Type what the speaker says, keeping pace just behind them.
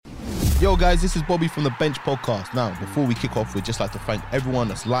Yo guys, this is Bobby from the Bench Podcast. Now, before we kick off, we'd just like to thank everyone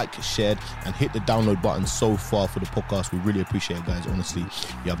that's liked, shared and hit the download button so far for the podcast. We really appreciate it, guys. Honestly,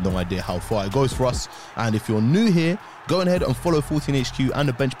 you have no idea how far it goes for us. And if you're new here, go ahead and follow 14HQ and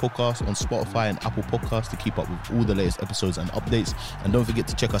the Bench Podcast on Spotify and Apple Podcasts to keep up with all the latest episodes and updates. And don't forget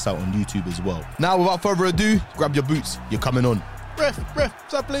to check us out on YouTube as well. Now, without further ado, grab your boots. You're coming on. Ref,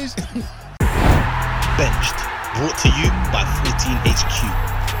 what's up, please? Benched, brought to you by 14HQ.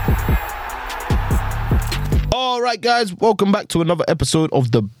 All right, guys, welcome back to another episode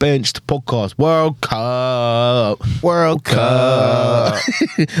of the Benched Podcast. World Cup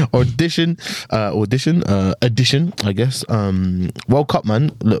edition, I guess. World Cup,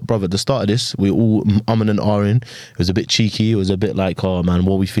 man. Look, brother, at the start of this, we all umming and ahhing. It was a bit cheeky. It was a bit like, oh man,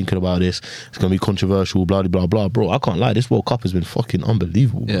 what are we thinking about this? It's gonna be controversial, blah blah blah. Bro, I can't lie. This World Cup has been fucking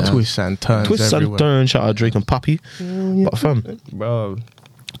unbelievable. Yeah. Twists and turns. Shout out Drake and Pappy. But fam, bro.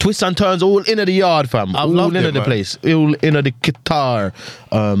 Twists and turns all into the yard, fam. All into the place. All into the Qatar.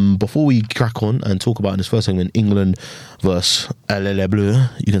 Before we crack on and talk about in this first segment, England versus Les Bleus,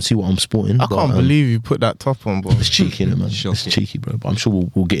 you can see what I'm sporting. I can't believe you put that top on, bro. It's cheeky, man. It's cheeky, bro. But I'm sure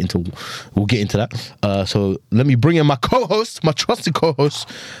we'll get into that. So let me bring in my co-host, my trusted co-host,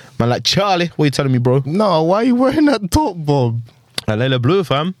 man. Like Charlie, what are you telling me, bro? No, why are you wearing that top, Bob? Les Bleus,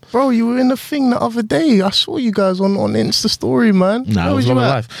 fam. Bro, you were in the thing the other day. I saw you guys on Insta story, man. Nah, I was loving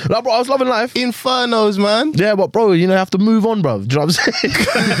life. Like, bro, I was loving life. Infernos, man. Yeah, but bro, you have to move on, bro. Do you know what I'm saying?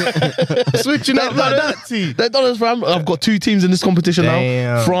 Switching up like that, T. They've done us, fam. I've got two teams in this competition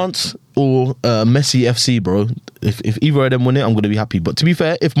now. France or Messi FC, bro. If either of them win it, I'm going to be happy. But to be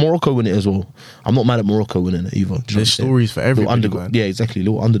fair, if Morocco win it as well, I'm not mad at Morocco winning it either. There's stories for everybody, man. Yeah, exactly.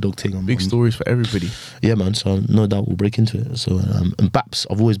 Little underdog thing. Big stories for everybody. Yeah, man. So no doubt we'll break into it. So Mbappé,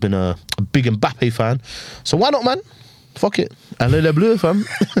 I've always been a big Mbappé fan. So why not, man? Fuck it. Les Bleus, fam.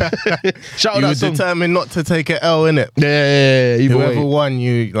 Shout out you that were song. determined not to take an L, innit? Yeah. Whoever won,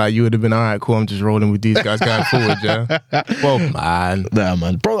 you would have been, all right, cool, I'm just rolling with these guys going forward, yeah? Well, man. Yeah,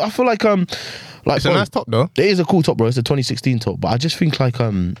 man. Bro, I feel like it's a nice top, though. It is a cool top, bro. It's a 2016 top. But I just think like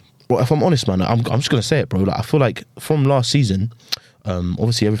well, if I'm honest, man, I'm just gonna say it, bro. Like I feel like from last season,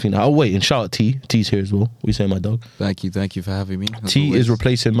 obviously everything. Oh wait, and shout out T's here as well. What you saying, my dog? Thank you for having me. T is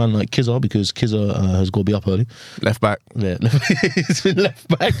replacing man like Kizza because Kizza has got to be up early. Left back. Yeah, it's been left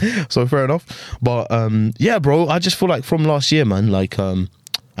back. So fair enough. But yeah, bro, I just feel like from last year, man, like and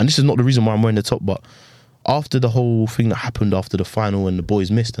this is not the reason why I'm wearing the top, but after the whole thing that happened after the final and the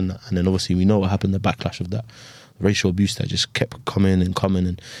boys missed and then obviously we know what happened, the backlash of that. Racial abuse that just kept coming and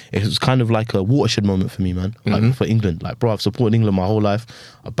it was kind of like a watershed moment for me, man. Like for England, like bro, I've supported England my whole life.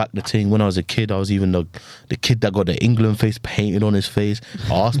 I backed the team when I was a kid. I was even the kid that got the England face painted on his face.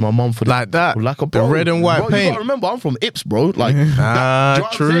 I asked my mum for like that, like a the red and white paint. You gotta remember, I'm from Ips, bro. Like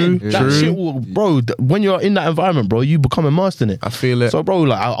true. That shit will, bro. When you're in that environment, bro, you become immersed in it. I feel it. So, bro,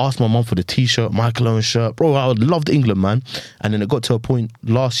 like I asked my mum for the T-shirt, Michael Owen shirt, bro. I loved England, man. And then it got to a point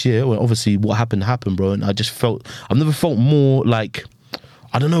last year where obviously what happened, bro. And I just I've never felt more like,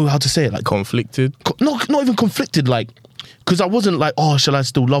 I don't know how to say it, like conflicted. Not even conflicted, like, because I wasn't like, oh, shall I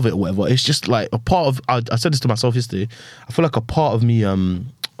still love it or whatever. It's just like a part of, I said this to myself yesterday, I feel like a part of me, a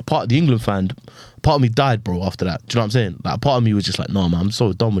part of the England fan, part of me died, bro, after that. Do you know what I'm saying? Like, a part of me was just like, no, man, I'm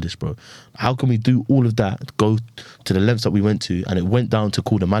so done with this, bro. How can we do all of that, go to the lengths that we went to, and it went down to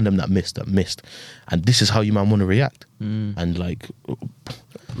call the man them that missed. And this is how you man want to react. And like...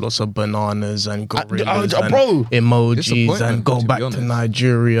 lots of bananas and gorillas and bro, emojis and go back to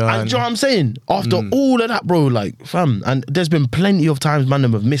Nigeria. And do you know what I'm saying? After all of that, bro, like, fam, and there's been plenty of times, man,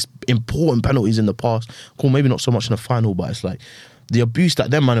 them have missed important penalties in the past. Cool, maybe not so much in the final, but it's like, the abuse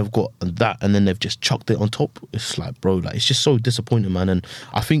that them man have got and that, and then they've just chucked it on top. It's like, bro, like, it's just so disappointing, man. And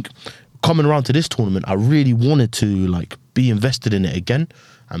I think coming around to this tournament, I really wanted to like be invested in it again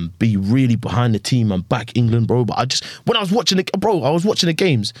and be really behind the team and back England, bro. But when I was watching it, bro, I was watching the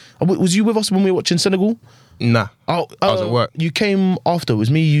games. Was you with us when we were watching Senegal? Nah. I was at work. You came after. It was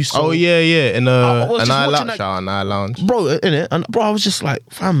me, you saw. Oh, yeah. In an eye lounge. Bro, in it. And bro, I was just like,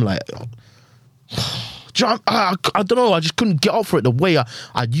 fam, like... I don't know, I just couldn't get up for it the way I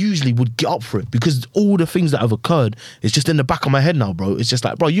usually would get up for it, because all the things that have occurred is just in the back of my head now, bro. It's just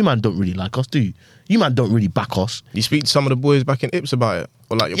like, bro, you man don't really like us, do you? You man don't really back us. You speak to some of the boys back in Ips about it?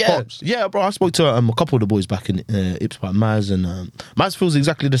 Or like your pops? Yeah, bro, I spoke to a couple of the boys back in Ips about Maz, and Maz feels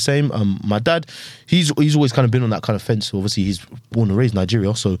exactly the same. My dad, he's always kind of been on that kind of fence. Obviously, he's born and raised in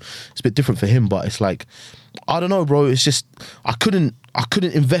Nigeria, so it's a bit different for him, but it's like, I don't know, bro. It's just I couldn't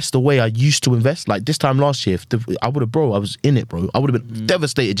invest the way I used to invest. Like this time last year, I would have, bro. I was in it, bro. I would have been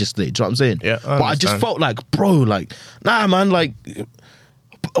devastated yesterday. Do you know what I'm saying? Yeah, but I just felt like, bro, like, nah, man, like,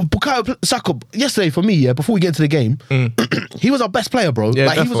 Bukayo Saka yesterday for me, yeah, before we get into the game, he was our best player, bro. Yeah,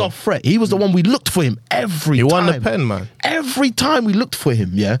 like he was definitely. our threat. He was the one we looked for him every He time. won the pen, man. Every time we looked for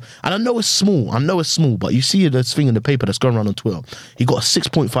him, yeah. And I know it's small, but you see this thing in the paper that's going around on Twitter. He got a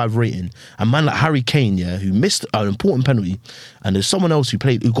 6.5 rating. And man like Harry Kane, yeah, who missed an important penalty, and there's someone else who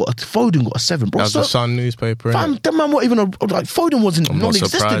Foden got a 7, bro. That was the Sun newspaper. Fam, innit? that man wasn't even like Foden wasn't I'm not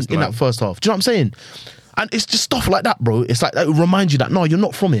non-existent surprised, in man. that first half. Do you know what I'm saying? And it's just stuff like that, bro. It's like that will remind you that no, you're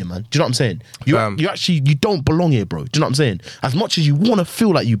not from here, man. Do you know what I'm saying? You don't belong here, bro. Do you know what I'm saying? As much as you want to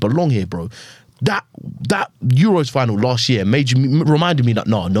feel like you belong here, bro. That Euros final last year reminded me that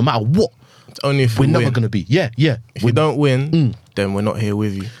no matter what, It's only if we're we never win. gonna be. Yeah. If we don't win, then we're not here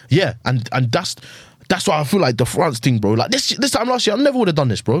with you. Yeah, and that's why I feel like the France thing, bro. Like this time last year, I never would have done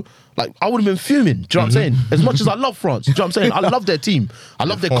this, bro. Like I would have been fuming. Do you know what I'm saying? As much as I love France, do you know what I'm saying? I love their team, I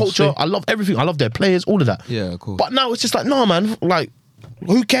love their culture, I love everything, I love their players, all of that. Yeah, of course. But now it's just like, no, man. Like,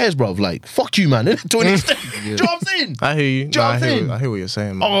 who cares, bro? Like, fuck you, man. To an extent. Do you know what I'm saying? I hear you. Do you know what I'm saying? I hear what you're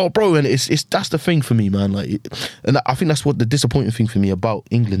saying, man. Oh, bro, and it's that's the thing for me, man. Like, and I think that's what the disappointing thing for me about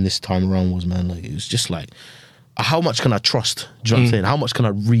England this time around was, man. Like, it was just like, how much can I trust? Do you know what I'm saying? How much can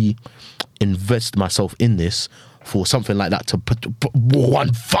I reinvest myself in this for something like that to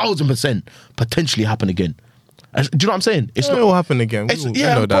 1000% potentially happen again? Do you know what I'm saying? It will happen again. We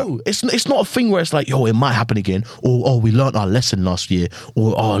know that. Bro, it's not a thing where it's like, yo, it might happen again, or oh, we learned our lesson last year,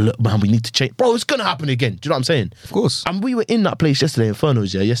 or oh, look, man, we need to change. Bro, it's gonna happen again. Do you know what I'm saying? Of course. And we were in that place yesterday,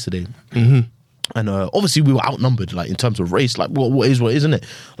 Infernos, yeah, yesterday. And obviously we were outnumbered, like in terms of race, like what is, isn't it?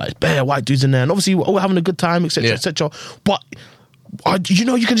 Like bare white dudes in there, and obviously we're all having a good time, etc., etc. But you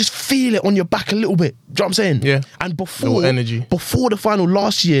know, you can just feel it on your back a little bit. Do you know what I'm saying? Yeah. And Little energy. before the final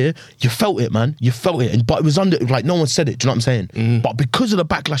last year, you felt it, man. You felt it, but it was like no one said it. Do you know what I'm saying? But because of the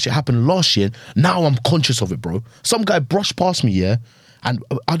backlash it happened last year, now I'm conscious of it, bro. Some guy brushed past me, yeah, and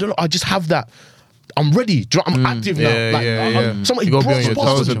I don't know. I just have that. I'm ready. Do you know, I'm active now. Like, somebody You gotta be on brushed your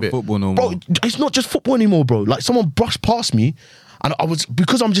past toes me. a bit. Football no Bro, more. it's not just football anymore, bro. Like someone brushed past me, and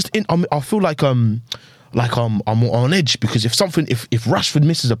because I'm just in. I feel like I'm on edge because if Rashford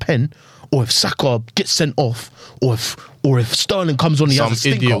misses a pen, or if Saka gets sent off, or if Sterling comes on, he Some has a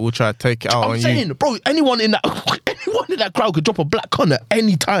stinker. idiot will try to take it out I'm on saying, you. bro, anyone in that crowd could drop a black con at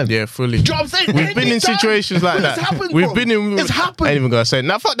any time. Yeah, fully. Do you know what I'm saying? We've been in Anytime. situations like that. It's happened, We've bro. been in. It's happened. I ain't even gonna say it.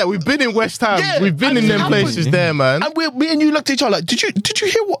 Now, fuck that. We've been in West Ham. Yeah, We've been and in it's them happened. places there, man. And me and you looked at each other like, did you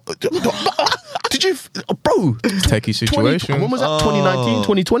hear what? Did you, bro? Techie situation. When was that? 2019,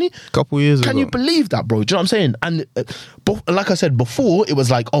 2020? Couple years ago. Can you believe that, bro? Do you know what I'm saying? And like I said before, it was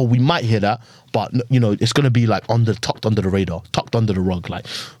like, oh, we might hear that, but you know, it's gonna be like tucked under the radar, tucked under the rug. Like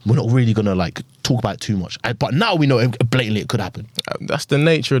we're not really gonna like talk about it too much. But now we know blatantly it could happen. That's the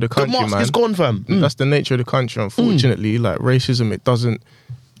nature of the The country, mask man. is gone, fam. That's the nature of the country. Unfortunately, like racism, it doesn't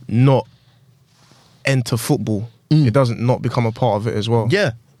not enter football. It doesn't not become a part of it as well.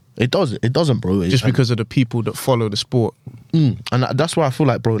 Yeah, it does. It doesn't, bro. Just because of the people that follow the sport. And that's why I feel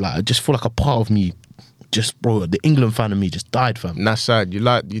like, bro, like I just feel like a part of me, just bro, the England fan of me just died, fam. And that's sad.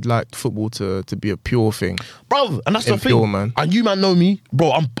 You'd like football to be a pure thing. Bro, and that's the Impure, thing, man. And you man know me,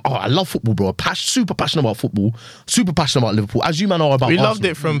 bro. I love football, bro. Super passionate about football. Super passionate about Liverpool. As you man are about. We Arsenal. loved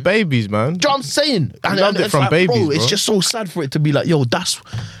it from babies, man. Do you know what I'm saying? And loved it it's from like, babies, bro. bro. It's just so sad for it to be like, yo, that's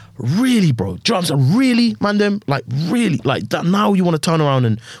really, bro. Do you know what I'm saying? Really, man, them like really like that. Now you want to turn around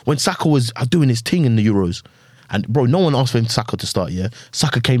and when Saka was doing his thing in the Euros. And bro, no one asked for him Saka to start, yeah?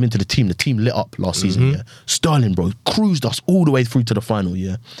 Saka came into the team lit up last season, yeah? Sterling, bro, cruised us all the way through to the final,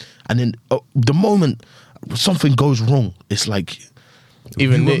 yeah? And then the moment something goes wrong, it's like...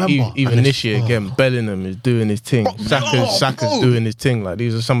 Even you remember, and it's- this year, again, Bellingham is doing his thing. Bro, Saka's bro. doing his thing. Like,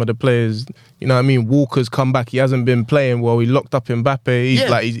 these are some of the players, you know what I mean? Walker's come back. He hasn't been playing well. He locked up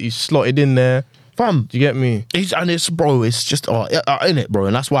Mbappe. He's slotted in there. Fam, Do you get me? it's bro, it's just in it, bro,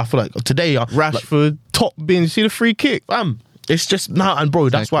 and that's why I feel like today, Rashford, top bin. See the free kick? fam, it's just now, and bro,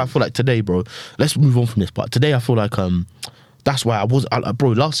 that's why I feel like today, bro. Let's move on from this, but today I feel like that's why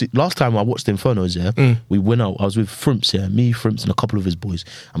bro. Last time I watched the Infernos, yeah, we went out. I was with Frimps, yeah, me, Frimps, and a couple of his boys,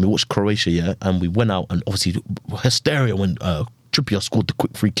 and we watched Croatia, yeah, and we went out, and obviously hysteria when Trippier scored the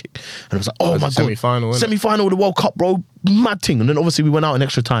quick free kick, and it was like, oh my god, semi-final of the World Cup, bro, mad thing. And then obviously we went out in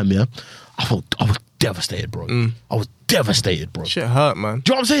extra time, yeah. I was devastated, bro. I was devastated, bro. Shit hurt, man.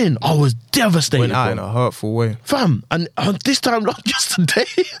 Do you know what I'm saying? I was devastated, Went out bro. in a hurtful way. Fam, and this time, not yesterday,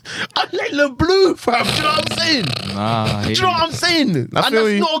 I let the blue, fam. Do you know what I'm saying? Nah, Do you know what I'm saying? And that's feel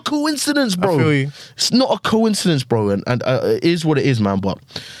you. not a coincidence, bro. I feel you. It's not a coincidence, bro. And it is what it is, man. But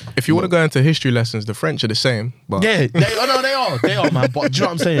If you want to go into history lessons, the French are the same. But yeah, they are, man. But do you know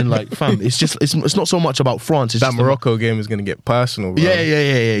what I'm saying? Like, fam, it's not so much about France. It's that just Morocco game is going to get personal, bro. Yeah,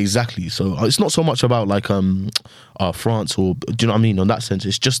 exactly. So it's not so much about like France or do you know what I mean? On that sense,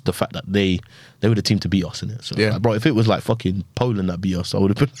 it's just the fact that they were the team to beat us in it. So Yeah. like, bro, if it was like fucking Poland that beat us, I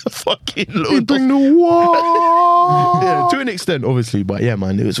would have been fucking You load bring of, the war. yeah, to an extent, obviously. But yeah,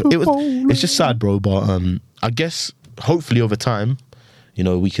 man, it's just sad, bro. But I guess hopefully over time, you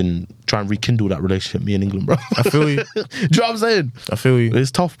know, we can try and rekindle that relationship, me and England, bro. I feel you. Do you know what I'm saying? I feel you.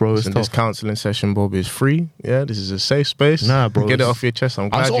 It's tough, bro. It's And tough. this counselling session, Bob, is free. Yeah, this is a safe space. Nah, bro, Get it it's- off your chest. I'm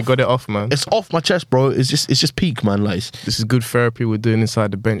I was glad you off- got it off, man. It's off my chest, bro. It's just peak, man. Like This is good therapy we're doing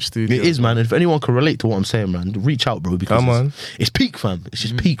inside the bench studio. it is, man. And if anyone can relate to what I'm saying, man, reach out, bro. Because Come on. it's peak, fam. It's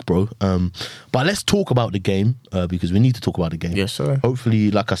just peak, bro. But let's talk about the game because we need to talk about the game. Yes, sir. Hopefully,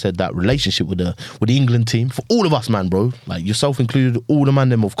 like I said, that relationship with the England team for all of us, man, bro. Like yourself included, all the man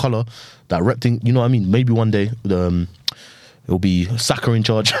them of colour that repping. You know what I mean? Maybe one day it'll be Saka in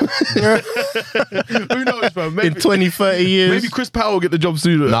charge. Who knows, man? In 20, 30 years. maybe Chris Powell will get the job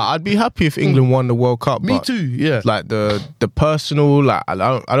sooner. Nah, I'd be happy if England won the World Cup. Me but, too. Yeah. Like the personal, like I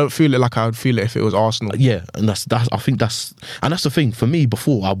don't feel it like I would feel it if it was Arsenal. Yeah, and that's I think that's the thing for me.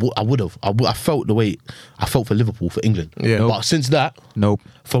 Before I felt the way I felt for Liverpool, for England. Yeah. But since that, Nope.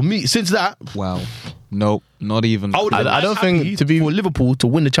 for me, since that, Wow. Nope. Not even. I would. I don't think to be for Liverpool to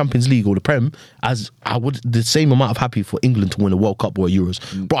win the Champions League or the Prem as I would the same amount of happy for England to win a World Cup or a Euros.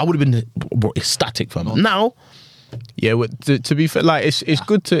 Bro, I would have been ecstatic, fam. Now, Yeah, to be fair, like it's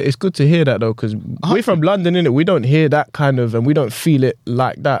good to hear that though, because we're from London, innit? We don't hear that kind of, and we don't feel it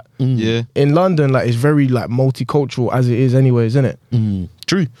like that. Yeah. In London, like it's very like multicultural as it is, anyways, isn't it?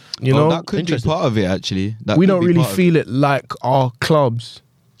 true. You Oh, know, that could be Interesting. part of it actually. That we could don't be really part of feel it like our clubs.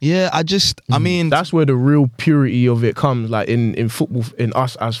 Yeah, I mean, That's where the real purity of it comes, like in football, in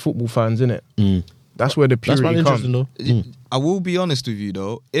us as football fans, innit? That's where the That's purity quite comes. interesting, though. I will be honest with you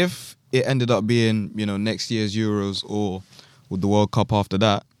though. If it ended up being, next year's Euros or with the World Cup after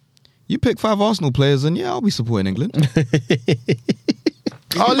that, you pick 5 Arsenal players and yeah, I'll be supporting England.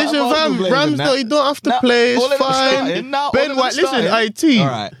 Oh, listen, fam, Ramsdale, you don't have to play. It's fine. Ben White, listen, All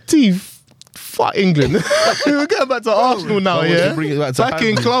right. Fuck England. We're getting back to Arsenal now, I want yeah? to bring it back to Back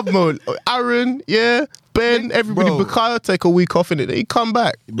in family. club mode. Aaron, yeah, Ben, everybody. Bro. Bukayo take a week off in it. He come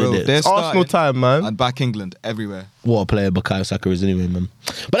back. Bro, It is. they're Arsenal starting. time, man. I'd back England everywhere. What a player Bukayo Saka is anyway, man.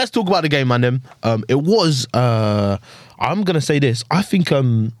 But let's talk about the game, man. Then it was. I'm gonna say this. I think.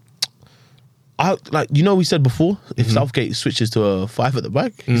 We said before, if Southgate switches to a 5 at the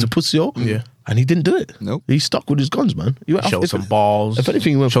back, he's a pussy. Yeah. And he didn't do it. Nope. He stuck with his guns, man. He went Show if- some balls. If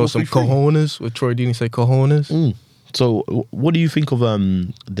anything, he went Show 4-3-3. some cojones. With Troy Deeney say cojones. So, what do you think of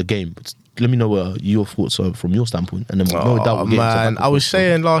the game? Let me know your thoughts from your standpoint, and then no doubt we'll get into back Man, and I was forth.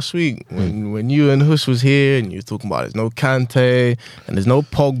 saying last week when you and Hus was here and you were talking about there's no Kante and there's no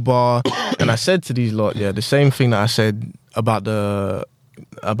Pogba, and I said to these lot, the same thing that I said about the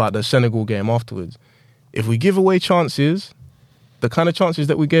Senegal game afterwards. If we give away chances, the kind of chances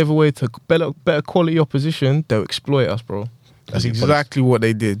that we gave away to better quality opposition, they'll exploit us, bro. That's exactly what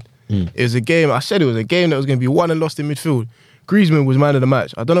they did. It was a game. I said it was a game that was going to be won and lost in midfield. Griezmann was man of the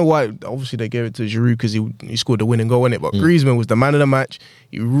match. I don't know why. Obviously, they gave it to Giroud because he scored the winning goal in it. But Griezmann was the man of the match.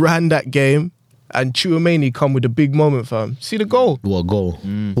 He ran that game, and Tchouaméni come with a big moment, fam. See the goal? What a goal. What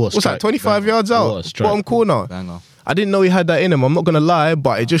a What's strike. that? 25 yards What a out, strike. bottom corner. Banger. I didn't know he had that in him. I'm not gonna lie,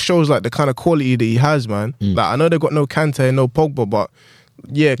 but it just shows like the kind of quality that he has, man. Like I know they've got no Kante and no Pogba, but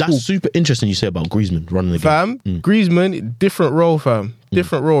yeah, That's cool. super interesting you say about Griezmann running the game. Fam, Griezmann, different role, fam.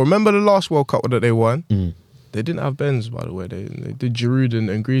 Different role. Remember the last World Cup that they won? They didn't have Benz, by the way. They did Giroud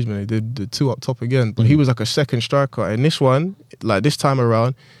and Griezmann. They did the two up top again. But he was like a second striker. And this one, like this time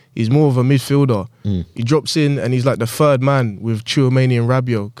around, he's more of a midfielder. He drops in and he's like the third man with Tchouaméni and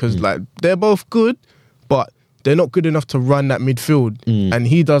Rabiot. Because like they're both good, but they're not good enough to run that midfield. And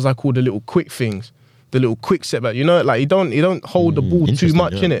he does like all the little quick things. The little quick setback. You know, like he don't hold the ball too Interesting,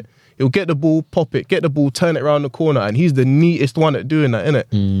 much, yeah. innit? He'll get the ball, pop it, get the ball, turn it around the corner, and he's the neatest one at doing that, innit?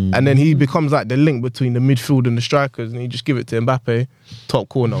 And then he becomes like the link between the midfield and the strikers, and he just give it to Mbappe, top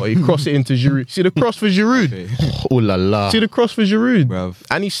corner, or he cross it into Giroud. See the cross for Giroud? Oh la la. See the cross for Giroud? Bruv.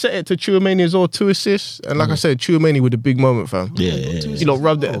 And he set it to Chouameni as well, 2 assists. And like I said, Chouameni with a big moment, fam. Yeah. He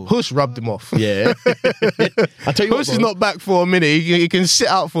rubbed it. Huss rubbed him off. Yeah. I tell you what, Huss bro. is not back for a minute. He can sit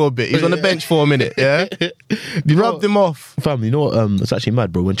out for a bit. He's on the bench for a minute, yeah? He rubbed him off. Fam, you know what? It's actually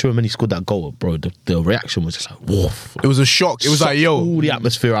mad, bro. When Chouameni scored that goal, bro, the reaction was just like, woof. It was a shock. It was like, yo. all the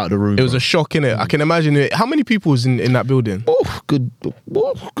atmosphere out of the room. It was a shock, innit? I can imagine it. How many people was in that building? good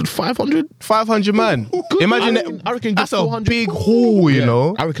 500. 500 man. Imagine I reckon that. good That's a 400. big hall, you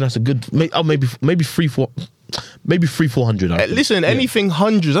know? I reckon that's a good, maybe 300-400. Listen, anything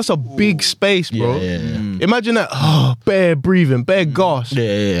hundreds, that's a big space, bro. Yeah. Imagine that, bare breathing, bare gas.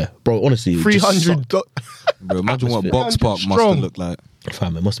 Yeah. Bro, honestly, it just 300. Bro, imagine what Box Park must strong. have looked like.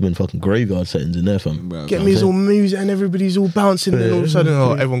 Fam, it must have been fucking graveyard settings in there, fam. Bro, Get me all music and everybody's all bouncing, and all of a sudden,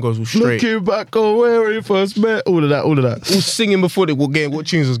 everyone goes all straight. Looking back on where we first met, all of that. All singing before the game. What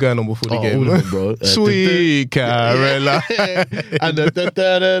tunes was going on before the game? All of them, bro. Sweet Caroline. And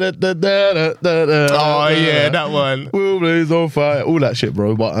Oh yeah, that one. Will blaze on fire, all that shit,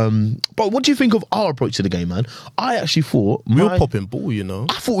 bro. But what do you think of our approach to the game, man? I actually thought We were popping ball, you know.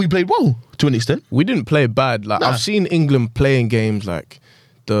 I thought we played well to an extent. We didn't play bad. Like I've seen England playing games like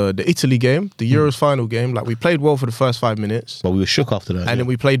the Italy game, the Euros final game. Like we played well for the first 5 minutes, But we were shook after that. and then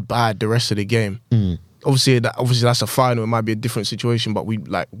we played bad the rest of the game. Obviously that's a final. It might be a different situation, but we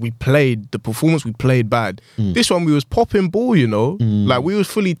played the performance. We played bad. This one we was popping ball, you know. Like we was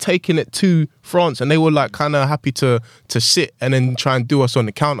fully taking it to France, and they were like kind of happy to sit and then try and do us on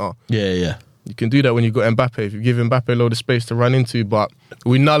the counter. Yeah. You can do that when you got Mbappe. If you give Mbappe a load of space to run into, but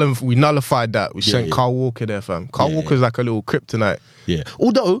we nullified that. We sent Kyle Walker there, fam. Kyle Walker's like a little kryptonite. Yeah.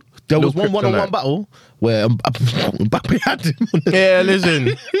 Although there was Little one one-on-one kryptonite. battle where Mbappe had him. Yeah,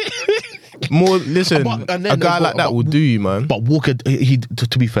 listen. But- and then a guy there's like that what- will do you, man. But Walker, he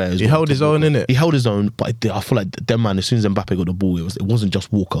to be fair, He held his own, innit? He held his own, but I feel like them man. As soon as Mbappe got the ball, it wasn't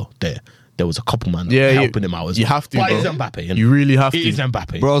just Walker there. There was a couple man helping him out as you well. have to, But bro. it is Mbappe. innit? You really have It to. is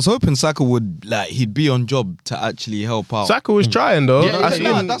Mbappe. Bro, I was hoping Saka would he'd be on job to actually help out. Saka was trying though. Yeah, I yeah, seen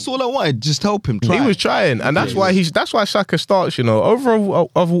Nah, him- that's all I wanted. Just help him. Try. He was trying, and that's why Saka starts. You know, over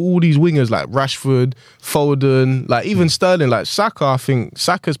all these wingers like Rashford, Foden, like even Sterling. Like Saka, I think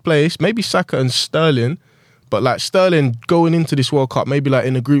Saka's place, maybe Saka and Sterling. But like Sterling going into this World Cup, maybe like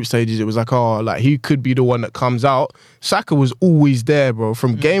in the group stages, it was like, oh, like he could be the one that comes out. Saka was always there, bro.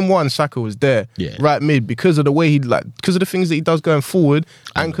 From game one, Saka was there, right mid, because of the way because of the things that he does going forward,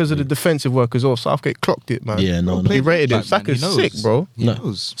 and because of the defensive work as well. Southgate clocked it, man. Yeah, no. He rated him. Like, man, Saka's he knows. sick, bro. He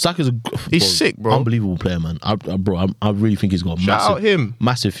knows. Saka's He's sick, bro. Unbelievable player, man. I really think he's got a Shout out him.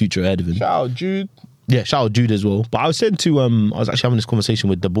 massive future ahead of him. Shout out Jude. Yeah, shout out Jude as well. But I was saying to I was actually having this conversation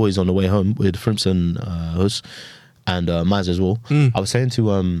with the boys on the way home with Frimson, Hus, and Maz as well. I was saying to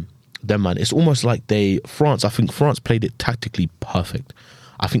them, man, it's almost like I think France played it tactically perfect.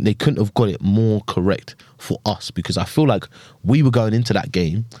 I think they couldn't have got it more correct for us, because I feel like we were going into that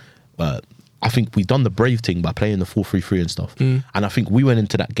game. I think we done the brave thing by playing the 4-3-3 and stuff. And I think we went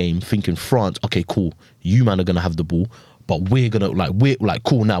into that game thinking, France, okay, cool, you man are gonna have the ball, but we're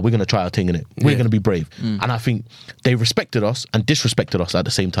cool now. We're gonna try our thing in it. We're gonna be brave. And I think they respected us and disrespected us at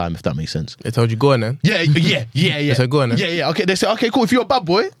the same time, if that makes sense. They told you go on then. Yeah. They said, go on then. Yeah. Okay, they said, okay, cool. If you're a bad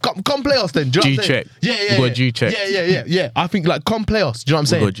boy, come play us then. Do you know what I'm saying? G-check. We got G-check. Yeah. I think come play us. Do you know what I'm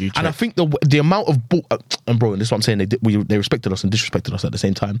saying? got G-check. And I think the amount of ball, and bro, and this is what I'm saying. They respected us and disrespected us at the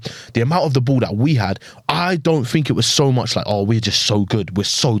same time. The amount of the ball that we had, I don't think it was so much like, oh, we're just so good, we're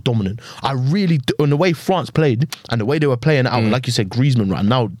so dominant. I really, on the way France played and the way they were playing it out, like you said, Griezmann. Right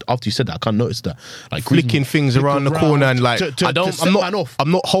now, after you said that, I can't notice that, like Flicking things around the corner and like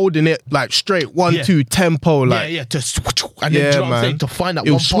I'm not holding it like straight 1-2 tempo like and then do you know what I'm saying? To find that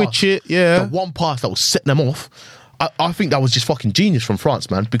He'll one switch pass, it, yeah. the one pass that will set them off. I think that was just fucking genius from France,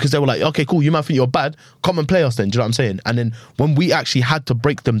 man, because they were like, okay, cool, you might think you're bad, come and play us then. Do you know what I'm saying? And then when we actually had to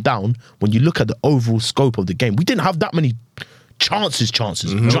break them down, when you look at the overall scope of the game, we didn't have that many chances. Do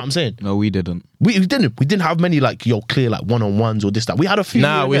you know what I'm saying? No, we didn't. We didn't have many like clear like one-on-ones or this, that. We had a few.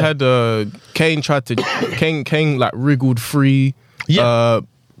 Nah, we had Kane tried to Kane like wriggled free. Yeah.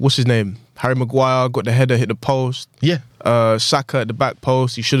 What's his name? Harry Maguire got the header, hit the post. Yeah. Saka at the back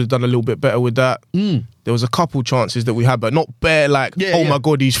post. He should have done a little bit better with that. There was a couple chances that we had, but not bare like, my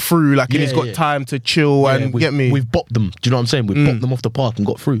God, he's through. Like, and he's got time to chill and get me. We've bopped them. Do you know what I'm saying? We've bopped them off the park and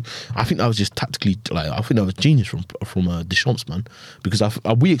got through. I think that was just tactically, like, I think that was genius from Deschamps, man. Because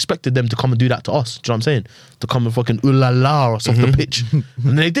we expected them to come and do that to us. Do you know what I'm saying? To come and fucking ooh la la us off the pitch.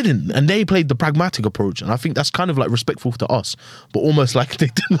 And they didn't. And they played the pragmatic approach. And I think that's kind of like respectful to us. But almost like they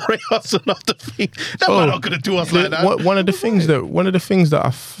didn't rate us enough to think that man not going to do us like that. One of the things that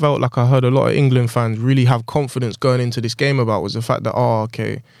I felt like I heard a lot of England fans really have confidence going into this game about was the fact that,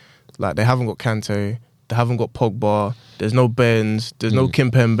 like, they haven't got Kante, they haven't got Pogba, there's no Benz, there's no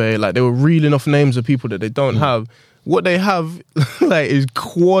Kimpembe. Like, they were reeling off names of people that they don't have. What they have, like, is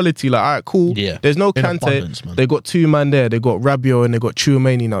quality. Like, all right, cool. Yeah. There's no In Kante. abundance, man. They got two man there. They got Rabiot and they got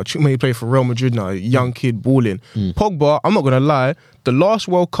Tchouameni now. Tchouameni played for Real Madrid now. Young kid balling. Pogba, I'm not gonna lie. The last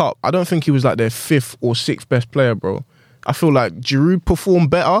World Cup, I don't think he was like their 5th or 6th best player, bro. I feel like Giroud performed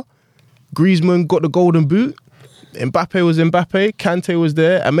better. Griezmann got the golden boot. Mbappe was Mbappe. Kante was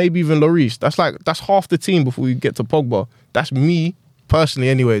there, and maybe even Lloris. That's half the team before we get to Pogba. That's me personally,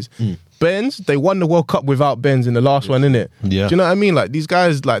 anyways. Benz, they won the World Cup without Benz in the last one, innit? Yeah. Do you know what I mean? Like, these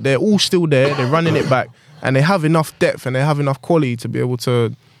guys, like, they're all still there. They're running it back, and they have enough depth and they have enough quality to be able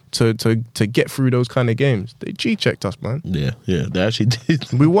to get through those kind of games. They G-checked us, man. Yeah, they actually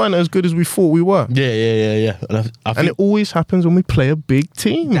did. We weren't as good as we thought we were. Yeah. And it always happens when we play a big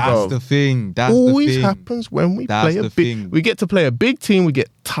team, That's bro. the thing. That's always the thing. happens when we That's play a the big. thing. We get to play a big team. We get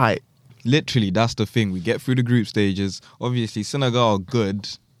tight. Literally, that's the thing. We get through the group stages. Obviously, Senegal are good.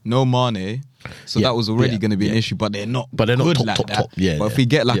 No Mane. So that was already going to be an issue. But they're not But they're not good top, like top, that. top. Yeah, but if we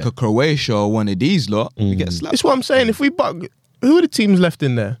get like a Croatia or one of these lot, we get slapped. That's what I'm saying. If we buck, who are the teams left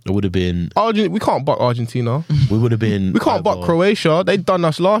in there? It would have been. We can't buck Argentina. We would have been. We can't buck Croatia. They done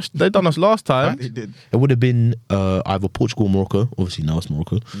us last time. They did. It would have been either Portugal or Morocco. Obviously now it's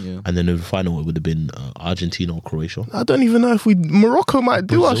Morocco. Yeah. And then in the final it would have been Argentina or Croatia. I don't even know if Morocco might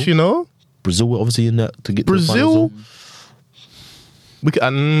do us. You know, Brazil were obviously in there to get to the Brazil. final. We could.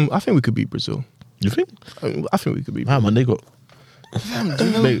 I think we could beat Brazil. You think? I think we could beat. Ah, man, they got. They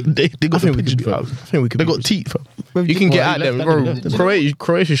got I think we the could. pigeon, I fam. think we could. They beat got teeth, fam. You can get at them, bro. left.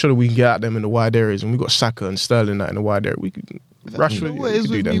 Croatia showed we can get at them in the wide areas, and we got Saka and Sterling that in the wide area. We could. Rashford, You know we what it is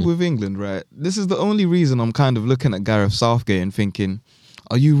could do with me them. with England, right? This is the only reason I'm kind of looking at Gareth Southgate and thinking,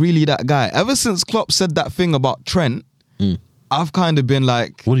 are you really that guy? Ever since Klopp said that thing about Trent, I've kind of been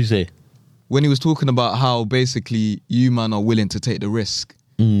like, What do you say? when he was talking about how basically you man are willing to take the risk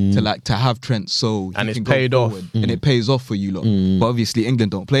to have Trent, so And he it's can go paid off. forward, and it pays off for you lot. But obviously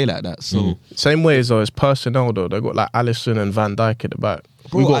England don't play like that, so Same way as though it's personnel though. They got like Alisson and Van Dijk at the back.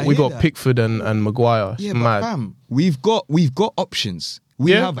 Bro, I we hear got that. Pickford and Maguire. It's yeah, mad. but fam, we've got options.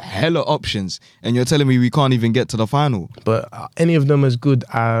 We Yeah. have hella options, and you're telling me we can't even get to the final. But any of them as good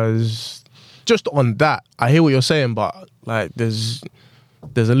as just on that? I hear what you're saying, but like there's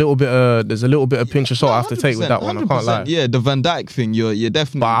a little bit of pinch of salt I have to take with that one. I can't lie. Yeah, the Van Dijk thing, you're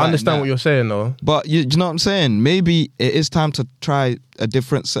definitely. But I right in understand that. what you're saying though. But do you know what I'm saying? Maybe it is time to try a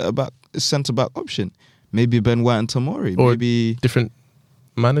different centre back option. Maybe Ben White and Tomori. Or Maybe different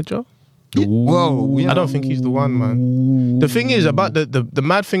manager. well, I don't think he's the one, man. The thing is about the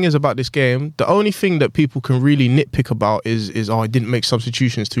mad thing is about this game. The only thing that people can really nitpick about is I didn't make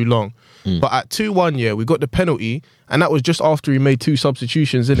substitutions too long. But at 2-1, we got the penalty, and that was just after he made 2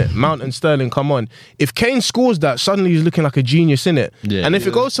 substitutions, innit? Mount and Sterling come on. If Kane scores that, suddenly he's looking like a genius, innit? Yeah. And if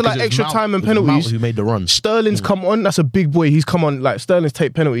it goes to like 'Cause it was extra Mount- time and it was Mount penalties, who made the run. Sterling's come on. That's a big boy. He's come on. Like Sterling's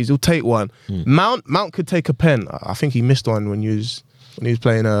take penalties. He'll take one. Mount could take a pen. I think he missed one when he was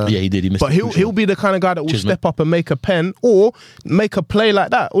playing. Yeah, he did. He missed. But it, for sure. he'll be the kind of guy that will Cheers, step up and make a pen or make a play like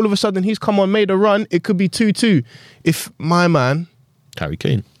that. All of a sudden, he's come on, made a run. It could be 2-2. If my man Harry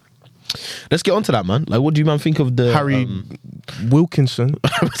Kane. Let's get on to that, man. Like, what do you man think of the Harry Wilkinson,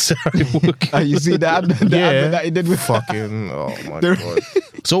 Harry Walker. you see that? That he did with fucking oh my god.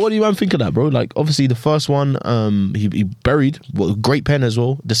 So what do you man think of that, bro? Like, obviously the first one, he buried, great pen as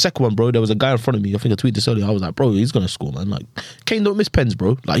well. The second one, bro, there was a guy in front of me. I think I tweeted this earlier. I was like, bro, he's gonna score, man. Like, Kane don't miss pens,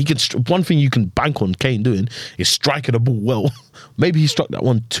 bro. Like, he can. One thing you can bank on Kane doing is striking the ball well. Maybe he struck that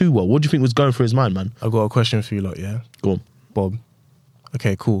one too well. What do you think was going through his mind, man? I've got a question for you, lot. Yeah, Go on. Bob.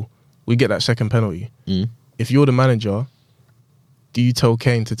 Okay, cool. We get that second penalty. If you're the manager, do you tell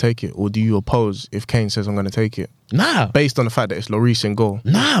Kane to take it, or do you oppose if Kane says I'm going to take it? Nah. based on the fact that it's Lloris in goal.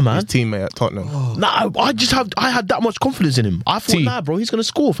 Nah, man. His teammate at Tottenham. Nah, I had that much confidence in him. I thought, T. nah, bro, he's gonna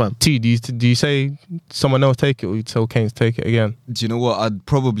score, fam. T, do you say someone else take it, or you tell Kane to take it again? Do you know what? I'd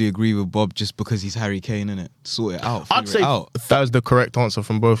probably agree with Bob just because he's Harry Kane, innit? Sort it out. I'd Figure say- it out. That is the correct answer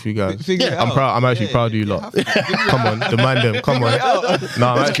from both of you guys. Figure it I'm out. proud. I'm actually proud of you lot. Come on, demand them. Come on. No,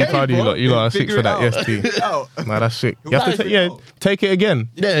 I'm actually proud of you lot. You lot are sick Figure for it that. out. Yes, T. Figure it out. Nah, that's sick. You have to Figure it out. take it again.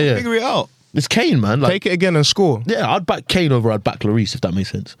 Yeah. Figure it out. It's Kane, man. Like, Take it again and score. yeah, I'd back Kane over I'd back Lloris, if that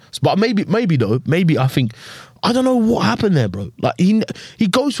makes sense. But maybe I think, I don't know what happened there, bro. Like he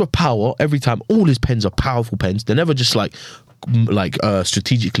goes for power every time. All his pens are powerful pens. They're never just like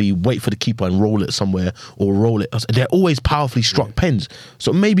strategically wait for the keeper and roll it somewhere or roll it. They're always powerfully struck pens.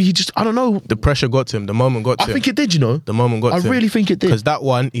 So maybe he just, I don't know. The pressure got to him. The moment got to him. I think it did, you know. The moment got I to him. really think it did. Because that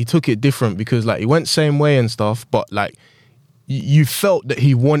one, he took it different because like he went same way and stuff, but like you felt that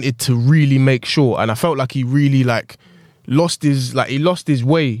he wanted to really make sure, and I felt like he really like lost his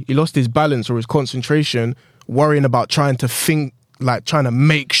way, he lost his balance or his concentration, worrying about trying to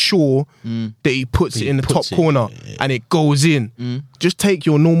make sure that he puts it in the top corner and it goes in. Just take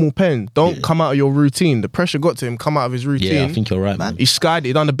your normal pen. Don't come out of your routine. The pressure got to him, come out of his routine. Yeah, I think you're right, man. He skied it,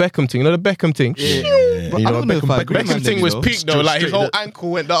 he done the Beckham thing. You know the Beckham thing? But You I know, don't know if I agree, Beckham man, thing you was know. peak though, like his whole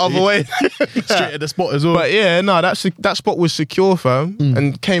ankle went the other way. Straight at the spot as well. But yeah, no, that spot was secure, fam.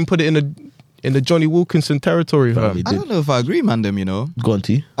 And Kane put it in the Johnny Wilkinson territory, fam. he I don't know if I agree, Mandem, you know. Go on,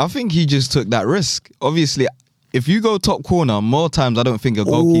 T. I think he just took that risk. Obviously, if you go top corner, more times I don't think a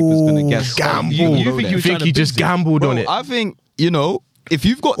goalkeeper's going to guess. Gamble. You think he was trying to he just boost it? gambled on it? I think, you know, if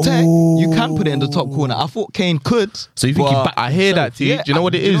you've got tech, you can put it in the top corner. I thought Kane could. So you think he but- backed I hear that, T. Yeah, Do you know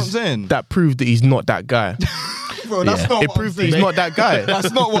what it do you know is? what I'm saying? That proved that he's not that guy. Bro, that's not It what I'm proved that he's saying. not that guy.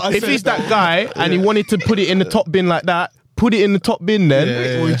 That's not what I If said, he's that though. guy and he wanted to put it in the top bin like that, put it in the top bin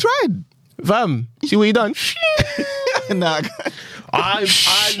then. Well, he tried. Fam, see what he done? Nah,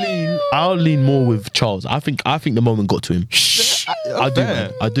 I'll lean more with Charles. I think the moment got to him. I do,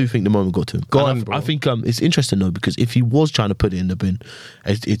 man. I do think the moment got to him. Go And on, I bro. think it's interesting though, because if he was trying to put it in the bin,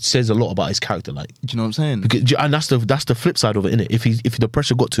 it says a lot about his character. Like, Do you know what I'm saying? because, and that's the flip side of it, innit? If the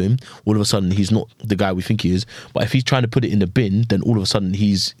pressure got to him, all of a sudden he's not the guy we think he is. But if he's trying to put it in the bin, then all of a sudden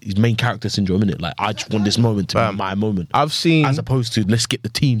he's main character syndrome, innit? Like, I just want this moment to be my moment, I've seen as opposed to let's get the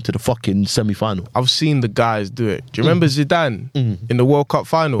team to the fucking semi-final. I've seen the guys do it. Do you remember Zidane in the World Cup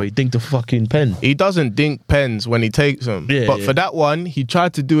final? Where he dinked the fucking pen. He doesn't dink pens when he takes them. Yeah, but yeah. for that one, he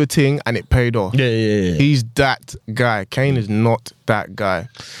tried to do a thing and it paid off. Yeah. He's that guy. Kane is not that guy.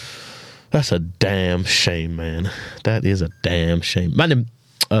 That's a damn shame, man. That is a damn shame, man.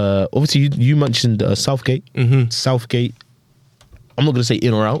 Obviously, you mentioned Southgate. Southgate. I'm not gonna say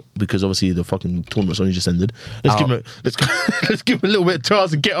in or out because obviously the fucking tournament's only just ended. Let's give him let's give him a little bit of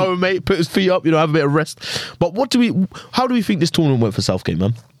chance to get home, mate. Put his feet up, have a bit of rest. But how do we think this tournament went for Southgate,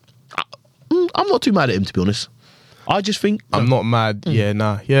 man? I'm not too mad at him, to be honest. I just think I'm not mad. I'm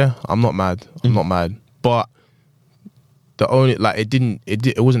not mad. I'm not mad. But the only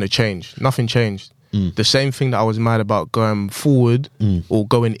it wasn't a change. Nothing changed. The same thing that I was mad about going forward or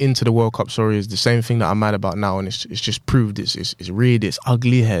going into the World Cup, is the same thing that I'm mad about now, and it's just proved it's reared its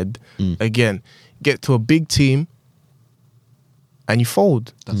ugly head again. Get to a big team and you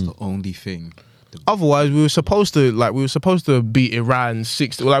fold. That's the only thing. Otherwise, we were supposed to beat Iran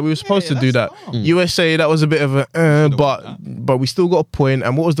 6. Like we were supposed to do that. USA, that was a bit of a, but we still got a point.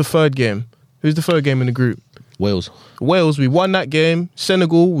 And what was the third game? Who's the third game in the group? Wales, we won that game.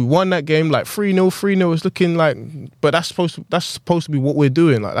 Senegal, we won that game like 3-0. 3-0 is looking like, but that's supposed to be what we're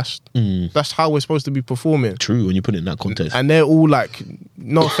doing. Like that's how we're supposed to be performing. true. When you put it in that context, And they're all like,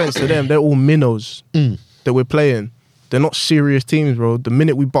 no offense to them, they're all minnows that we're playing. They're not serious teams, bro. The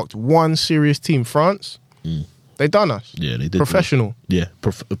minute we bucked one serious team, France, they done us. yeah, they did. Professional. Yeah,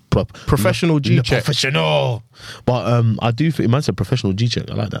 Professional G-check. Professional. But I do think it might say professional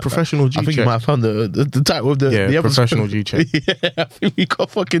G-check. I like that. Professional I think you G-check. might have found the title of the episode. professional G-check. Yeah, I think we got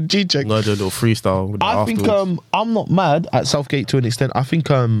fucking G-check. I'm gonna do a little freestyle with that I think afterwards. I'm not mad at Southgate to an extent. I think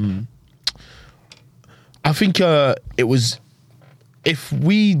it was, if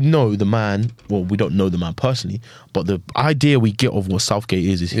we know the man, well, we don't know the man personally, but the idea we get of what Southgate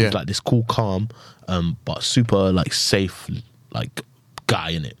is he's like this cool, calm, but super like safe, like guy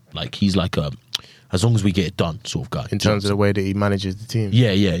in it. Like he's like as long as we get it done sort of guy. in terms of the way that he manages the team.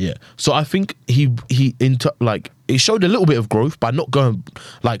 Yeah. So I think it showed a little bit of growth by not going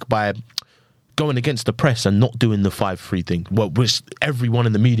against the press and not doing the 5-3 thing, which everyone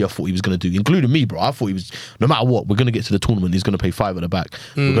in the media thought he was going to do, including me, bro. I thought he was, no matter what, we're going to get to the tournament, he's going to pay 5 at the back.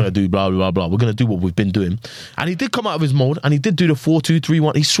 We're going to do blah, blah, blah. We're going to do what we've been doing. And he did come out of his mold and he did do the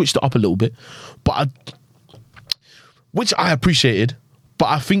 4-2-3-1. He switched it up a little bit. But which I appreciated. But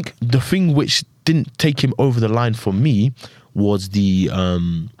I think the thing which didn't take him over the line for me was the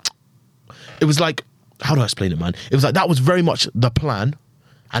it was like, how do I explain it, man? It was like that was very much the plan,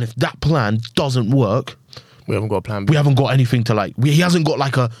 and if that plan doesn't work, We haven't got a plan B. we haven't got anything to like. He hasn't got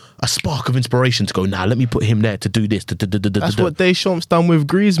like a spark of inspiration to go. Nah, let me put him there to do this. That's what Deschamps done with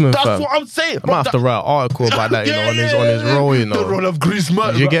Griezmann. That's fam. what I'm saying. I might have to write an article about that, you know, on his role, you know. The role of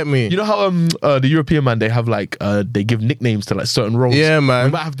Griezmann. You get me? You know how the European man, they have like they give nicknames to like certain roles. Yeah, man.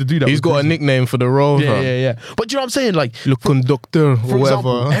 We might have to do that. He's with got a Griezmann. nickname for the role. Yeah, fam. yeah. But do you know what I'm saying? Like, Le Conducteur for or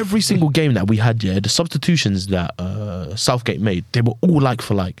example, whatever. every single game that we had, yeah, the substitutions that Southgate made, they were all like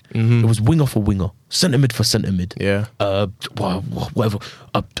for like. It was winger for winger, centre mid for centre mid. Yeah. Whatever,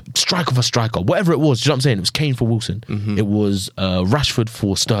 striker for striker, whatever it was. Do you know what I'm saying? It was Kane for Wilson. It was Rashford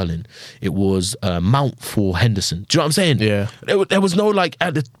for Sterling. It was Mount for Henderson. Do you know what I'm saying? Yeah. There was no like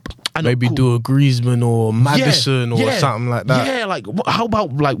Maybe do a Griezmann or Madison or something like that. Yeah, like how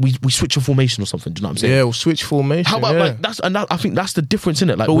about like we switch a formation or something? Do you know what I'm saying? Yeah, we'll switch formation. How about yeah. like I think that's the difference in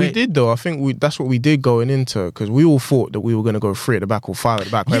it. Like, But we did though. I think that's what we did going into, because we all thought that we were going to go 3 at the back or 5 at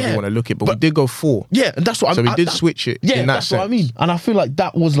the back, however you want to look at it. But we did go 4. Yeah, and that's what So we did switch it. Yeah, in that that's sense. what I mean. And I feel like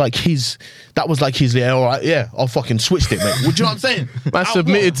that was like his. Yeah, all right, yeah, I fucking switched it, mate. Do you know what I'm saying? Man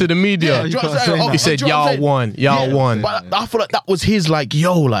submitted to the media. Yeah, do you know what I'm saying? He said, do you know what I'm y'all saying? won. Y'all won. But I feel like that was his like,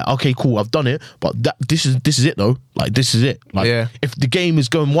 yo, like, okay, cool, I've done it, but this is it though. Like, this is it. Like, Yeah. if the game is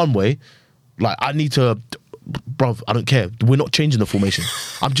going one way, like, I need to, bruv, I don't care. We're not changing the formation.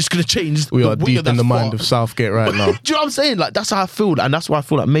 I'm just gonna change. We the are winger deep in that's the mind far. of Southgate right now. Do you know what I'm saying? Like, that's how I feel, and that's why I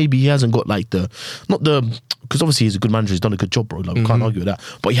feel like maybe he hasn't got like because obviously he's a good manager, he's done a good job, bro. Like, we can't argue with that.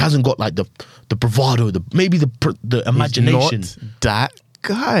 But he hasn't got like the bravado, the imagination. He's not that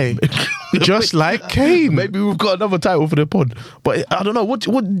guy. Just like Kane. Maybe we've got another title for the pod, but I don't know. What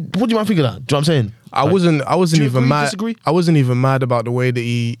do you mind thinking of that? Do you know what I'm saying? I wasn't do you even agree, mad. disagree? I wasn't even mad about the way that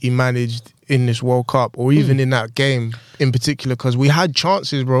he managed in this World Cup, or even in that game in particular, because we had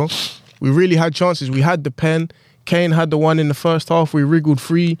chances, bro. We really had chances. We had the pen. Kane had the one in the first half. We wriggled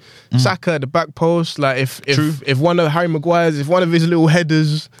free. Saka at the back post. Like if one of Harry Maguire's, if one of his little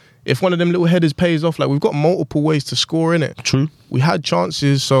headers, if one of them little headers pays off, like, we've got multiple ways to score in it. True. We had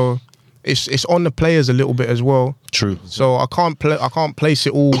chances, so it's on the players a little bit as well. True. So I can't place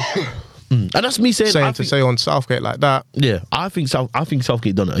it all And that's me saying. say on Southgate like that. Yeah, I think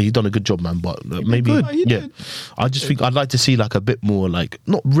Southgate he's done a good job, man. But maybe, good. He did. I just think I'd like to see like a bit more, like,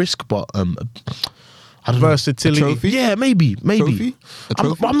 not risk, but I don't Versatility. know. A trophy? Yeah, maybe. Trophy? A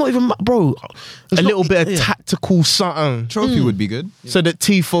trophy? I'm not even, bro. A little bit of tactical something. Trophy would be good. So that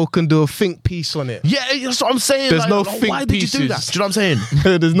Tifo can do a think piece on it. Yeah, that's what I'm saying. There's like, no like, think why did you do that? pieces. Do you know what I'm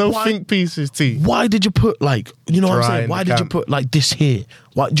saying? There's no Why- think pieces, T. Why did you put like, you know what I'm Dry saying? in Why the did you camp. put like this here?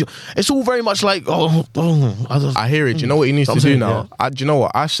 Why? It's all very much like I hear it. Do you know what he needs I'm to do saying, now? Do you know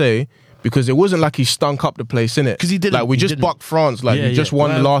what I say? Because it wasn't like he stunk up the place, innit? 'Cause he didn't. Like, we He just didn't. bucked France. Like, Yeah, you just yeah. won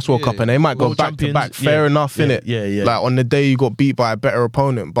the Well, last World yeah, Cup, and they might go World back to back. champions. Fair Yeah, enough, yeah, innit? yeah. Like, on the day you got beat by a better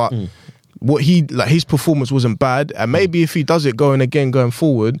opponent, but what his performance wasn't bad. And maybe if he does it going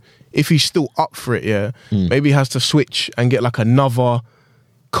forward, if he's still up for it, maybe he has to switch and get like another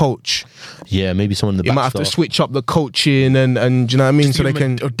coach. Yeah, maybe someone in the He back might have to staff. switch up the coaching and do you know what I mean? Just So to they give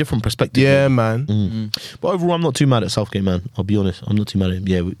him can. a different perspective. Yeah, man. But overall, I'm not too mad at Southgate, man. I'll be honest. I'm not too mad at him.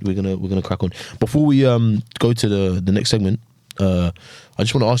 Yeah, we're gonna crack on. Before we go to the next segment, I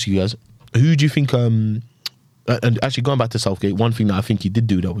just want to ask you guys, who do you think? And actually, going back to Southgate, one thing that I think he did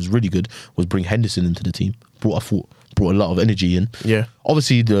do that was really good was bring Henderson into the team. Brought a lot of energy in. Yeah.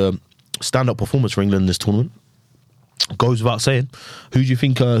 Obviously, the stand-up performance for England in this tournament goes without saying. Who do you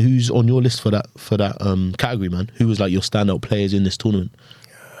think? Who's on your list for that category, man? Who was like your standout players in this tournament?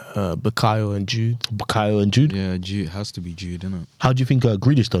 Bukayo and Jude. Bukayo and Jude. Yeah, Jude has to be Jude, innit? How do you think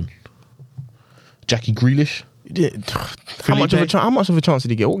Grealish done? Jackie Grealish? How much of a chance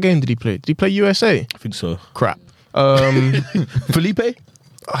did he get? What game did he play? Did he play USA? I think so. Crap. Felipe?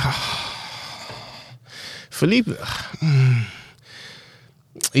 Felipe,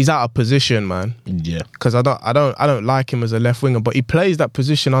 he's out of position, man. Yeah. Because I don't like him as a left winger, but he plays that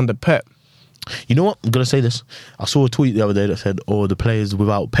position under Pep. You know what? I'm gonna say this. I saw a tweet the other day that said, "Oh, the players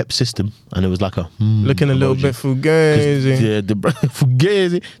without Pep's system," and it was like a Looking a little emoji. bit fugazi. Yeah,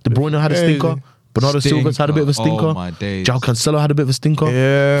 Fugazi. De Bruyne had a stinker. Bernardo Silva's had a bit of a stinker. Oh, my days. João Cancelo had a bit of a stinker.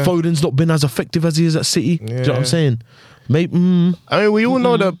 Yeah. Foden's not been as effective as he is at City. Do you know what I'm Yeah. saying? Maybe. I mean, we all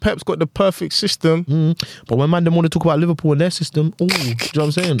know that Pep's got the perfect system. But when man them want to talk about Liverpool and their system, do you know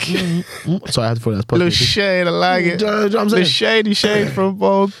what I'm saying? Sorry, I had to throw that. Little shade, I like it. Do you know what I'm saying? The shade from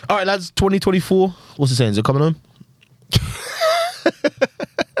Bob. All right, lads, 2024. What's it saying? Is it coming home?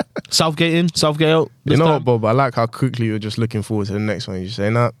 Southgate in, Southgate out. You know what, Bob? I like how quickly you're just looking forward to the next one. You say,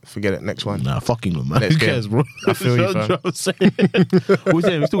 nah, forget it, next one. Nah, fuck England, man. Next Who cares, game. bro? I feel you, fam. What I'm saying. What we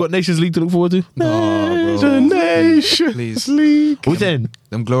saying? We still got Nations League to look forward to? bro. Nations Please. League. What we saying?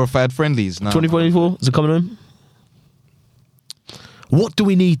 Them glorified friendlies. Nah, 2024? Is it coming in? What do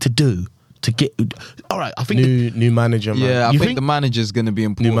we need to do to get... All right, I think... New manager, man. Yeah, I You think think- the manager's going to be New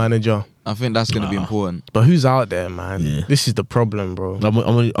important. manager. I think that's going to be important. But who's out there, man? Yeah. This is the problem, bro.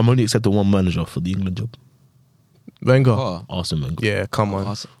 I'm only accepting one manager for the England job. Wenger. Oh. Arsene Wenger. Yeah, come on.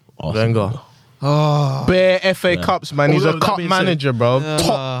 Awesome. Arsene Wenger. Oh. Bare FA Cups, man. He's Although a that cup being said- manager, bro.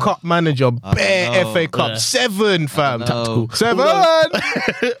 Top cup manager. Bare know. FA Cup. Yeah. 7, fam. know. 7.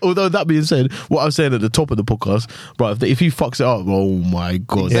 Although that being said, what I'm saying at the top of the podcast, bro, if he fucks it up, oh my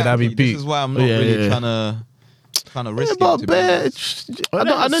god. Yeah, that'd be peak. This is why I'm not Yeah, really yeah. trying to risk Yeah, but it. To be bare, honest. I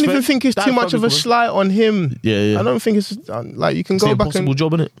don't even fair. think it's That's too much of a probably cool. slight on him. Yeah. I don't think it's like you can It's go an back impossible and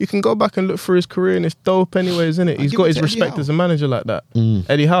job, innit? you can go back and look through his career and it's dope anyways, isn't it? He's give got it his to Eddie respect Howe. as a manager like that.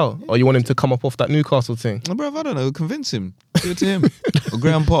 Eddie Howe, or you want him to come up off that Newcastle thing Oh, bruv, I don't know. Convince him. Give it to him. Or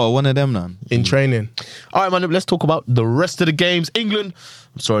Graham Potter, one of them, man. in training? All right, man, let's talk about the rest of the games. England,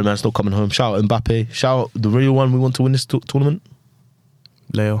 I'm sorry, man, it's not coming home. Shout out Mbappe. Shout out the real one we want to win this tournament.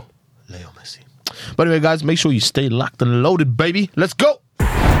 Leo. Leo Messi. But anyway, guys, make sure you stay locked and loaded, baby. Let's go.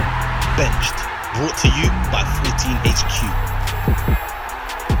 Benched. Brought to you by 14HQ.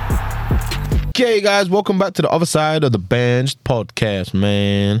 Okay, guys, welcome back to the other side of the Benched podcast,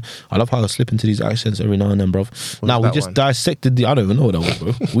 man. I love how I slip into these accents every now and then, bro. Now, we that just one? dissected I don't even know what that was,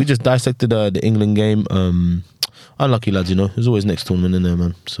 bro. We just dissected the England game. Unlucky lads, you know. There's always next tournament in there,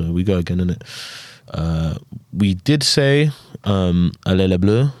 man. So we go again, innit? We did say Allez les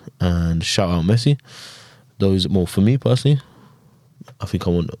Bleus and shout out Messi. Those more for me, personally. I think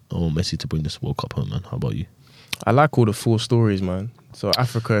I want Messi to bring this World Cup home, man. How about you? I like all the 4 stories, man. So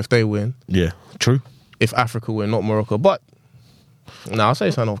Africa, if they win, Yeah, true. if Africa win, not Morocco, but no, I'll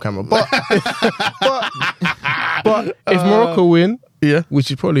say something off camera. But but if Morocco win, Yeah.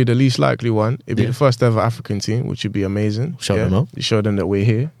 which is probably the least likely one, it'd be the first ever African team, which would be amazing. Shout them out. You show them that we're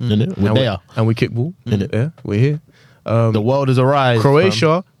here. Innit? We're And there. and we kick ball. Innit? Yeah, we're here. The world is arise.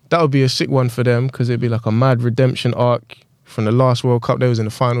 Croatia, that would be a sick one for them because it'd be like a mad redemption arc from the last World Cup. They was in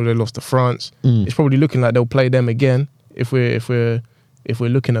the final, they lost to France. It's probably looking like they'll play them again. If we're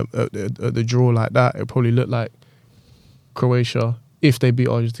looking at the draw like that, it'll probably look like Croatia, if they beat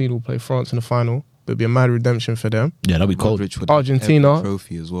Argentina, will play France in the final. It'd be a mad redemption for them. Yeah, that'd be cold. Modric would Argentina. have every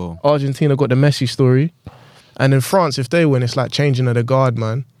trophy as well. Argentina got the Messi story. And in France, if they win, it's like changing of the guard,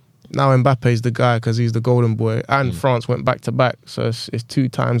 man. Now Mbappe's the guy because he's the golden boy. And France went back to back. So it's 2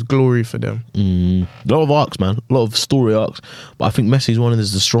 times glory for them. A lot of arcs, man. A lot of story arcs. But I think Messi's one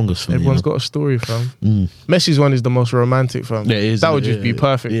is the strongest for me. Everyone's you know? got a story, fam. Messi's one is the most romantic, fam. Yeah, it is, that would yeah, just be yeah.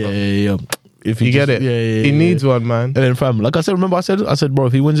 perfect, Yeah, fam. yeah. If You get it? Yeah. He needs one, man. And then, fam, like I said, remember I said, bro,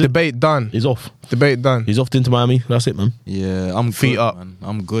 if he wins it, Debate done. he's off. Debate done. He's off into Miami. That's it, man. Yeah, I'm Feet good, up. man.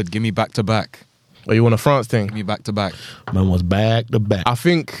 I'm good. Give me back to back. Or you want a France thing? Give me back to back. Man was back to back. I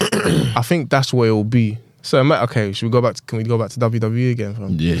think that's where it will be. So, okay, should we go back? Can we go back to WWE again, fam?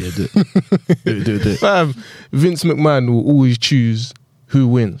 Yeah, do it. do it. Fam, Vince McMahon will always choose who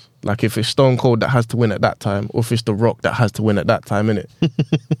wins. Like if it's Stone Cold that has to win at that time, or if it's The Rock that has to win at that time, innit?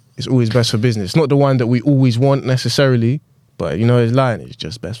 It's always best for business. It's not the one that we always want necessarily, but you know his line is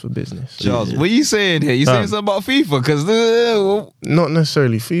just best for business. Charles, what are you saying here? You saying something about FIFA? Because Not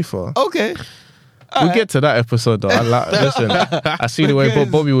necessarily FIFA. okay. We'll get to that episode though. Listen, I see the way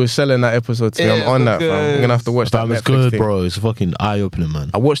Bobby was selling that episode to me. I'm Yeah, on that, fam. I'm because- gonna have to watch that Fam, it's Netflix good, thing. bro. It's fucking eye-opening, man.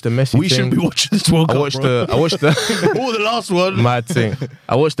 I watched the Messi We thing. should be watching this World Cup, I watched bro. the Oh, the last one. mad thing.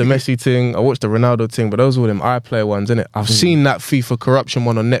 I watched the Messi thing. I watched the Ronaldo thing, but those were them iPlayer ones, innit? I've seen that FIFA corruption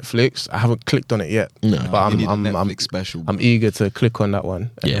one on Netflix. I haven't clicked on it yet, but You need a I'm Netflix special. I'm eager to click on that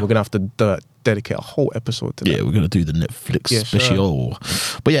one. And Yeah. we're gonna have to dedicate a whole episode to that. Yeah, we're gonna do the Netflix Yes, sir. special.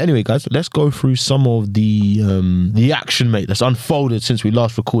 But yeah, anyway, guys, let's go through some of the action, mate, that's unfolded since we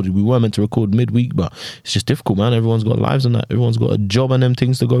last recorded. We were meant to record midweek, but it's just difficult, man. Everyone's got lives and that. Everyone's got a job and them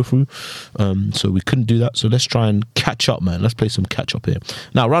things to go through. So we couldn't do that. So let's try and catch up, man. Let's play some catch up here.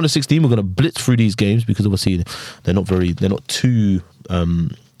 Now, round of 16, we're gonna blitz through these games because obviously they're not too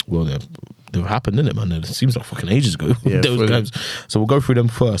well, they've happened, innit, man? It seems like fucking ages ago. Yeah, those fully. games. So we'll go through them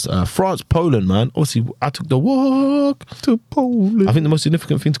first. France, Poland, man. Obviously, I took the walk To Poland. I think the most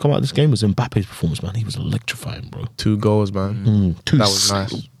significant thing to come out of this game was Mbappe's performance, man. He was electrifying, bro. 2 goals, man. Two That was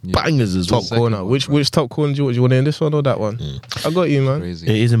nice. bangers as well. Top corner. Which top corner do you want in, this one or that one? I got you, man. Crazy.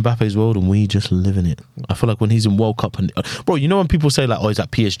 It is Mbappe's world, and we just live in it. I feel like when he's in World Cup, and bro, you know when people say like, "Oh, he's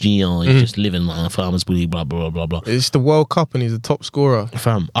at PSG," or he's just living like a farmer's boy, blah blah blah blah blah. It's the World Cup and he's the top scorer.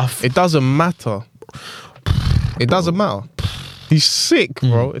 Fam, It doesn't matter. It doesn't matter. He's sick,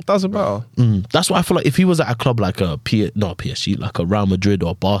 bro. It doesn't matter. That's why I feel like if he was at a club like not PSG, like a Real Madrid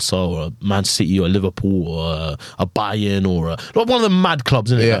or Barca or a Man City or Liverpool or a Bayern or like one of the mad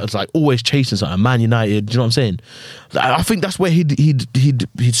clubs, isn't it? Yeah. It's like always chasing something. Man United, do you know what I'm saying? I think that's where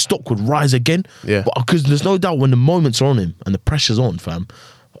his stock would rise again. Yeah. Because there's no doubt when the moments are on him and the pressure's on, fam.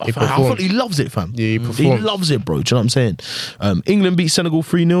 I feel performs. like he loves it, fam. Yeah, he He performs. loves it, bro. Do you know what I'm saying? England beat Senegal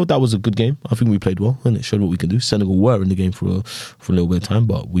 3-0. That was a good game. I think we played well, and it showed what we can do. Senegal were in the game for a little bit of time,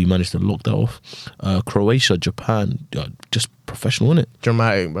 but we managed to lock that off. Croatia, Japan, just professional, innit?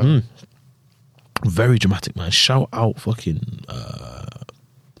 Dramatic, bro. Very dramatic, man. Shout out fucking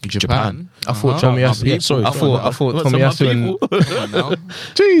Japan. I thought Uh-huh. Tomiyasu. Yeah, sorry. I thought Tomiyasu and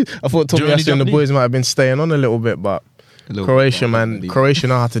Jeez. I thought Do you know any Tomiyasu and the Japanese? boys might have been staying on a little bit, but Croatia, man, Croatia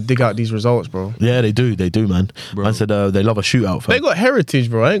know how to dig out these results, bro. Yeah, they do, man. Bro. Man said they love a shootout, fam. They got heritage,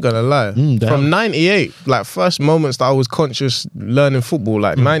 bro. I ain't gonna lie. they From have. '98, like first moments that I was conscious learning football,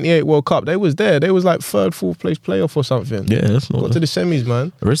 like '98 World Cup, they was there. They was like third, fourth place playoff or something. Yeah, that's not Got to the semis,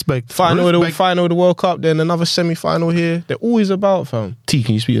 man. respect. Final of Respect. the World Cup, then another semi-final here. They're always about, fam. T,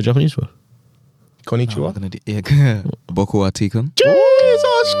 can you speak your Japanese, bro? Konnichiwa. Boku Atikun.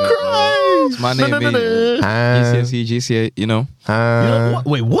 Jesus Christ! My name is GCSE, GCA, You know what?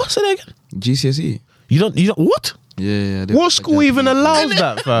 Wait, what? Say that again. GCSE. You don't what? Yeah. What school even allows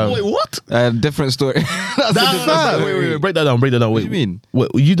that, fam? Wait, what? Different story. That's a different fact. story. Wait, break that down. Wait, What do you mean? Wait,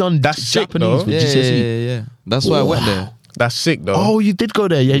 you done That's sick, Japanese though. with Yeah, GCSE? yeah. That's why I went there. That's sick, though. Oh, you did go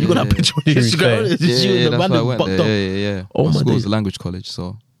there. Yeah, you got that Yeah. picture on your True Instagram. fair. It's just you and the that's man why I that went bucked there. up. Yeah. Oh, My my school's days. a language college,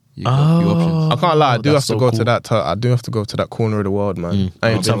 so you got a few options. I can't lie. I do have that's to so go cool. to that. I do have to go to that corner of the world, man.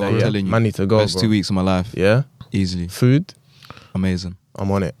 I ain't I'm been there yet. telling you, Man, need to go, best bro. 2 weeks of my life. Yeah. Easily. Food. Amazing.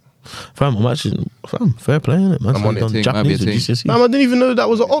 I'm on it. Fam, I'm actually fair play, innit, man? I'm on it. Done Might be a Japanese with thing. GCSE. Man, I didn't even know that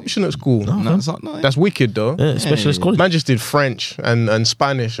was an option at school. No, it's not. No, That's wicked, though. Yeah, specialist college. Man just did French and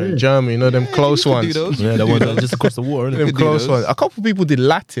Spanish and German. You know them close you could do ones. those. Yeah, the one just across the water, innit? Them could do close those. ones. A couple people did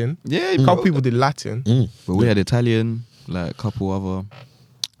Latin. Yeah, A couple people did Latin. But we had Italian, like a couple other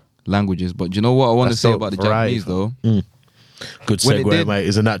languages. But do you know what I want to That's say dope. about the Variety. Japanese though? Good When it segue, did- mate.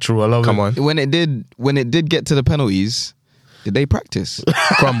 It's a natural. I love Come it. on. When it did get to the penalties, did they practice?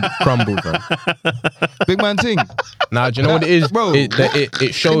 Crumble, bro. Big man thing. Now, do you know what it is? Bro, It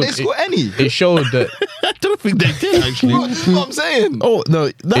Did showed. they score any? It showed that I don't think they did, actually. That's what I'm saying. Oh, no.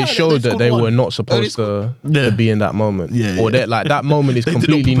 it showed that they scored were one. not supposed to be in that moment. Yeah, Or yeah. that like that moment is They did not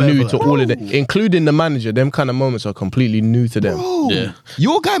completely prepare new for to that. all of them, including the manager. Them kind of moments are completely new to them. Bro, Yeah.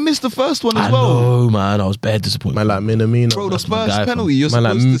 your guy missed the first one as I well. know, man. I was bad disappointed. Man, like Minamino. Bro, the That's my first guy, fam. penalty, you're Man,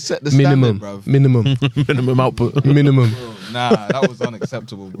 supposed like to set the minimum, standard, bruv. minimum, minimum output. minimum. Nah, that was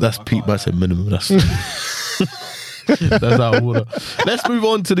unacceptable. Bro. That's I Pete. can't Man lie. said minimum. That's that's out of order. Let's move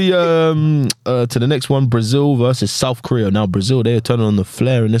on to the next one. Brazil versus South Korea. Now Brazil, they are turning on the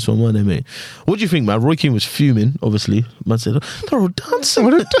flare in this one, weren't they, mate? What do you think, man? Roy Keane was fuming. Obviously, man said, "They're all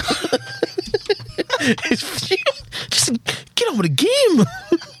dancing." He's fuming. Just get on with the game.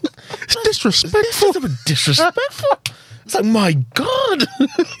 It's disrespectful. It's a bit disrespectful. It's like, my God.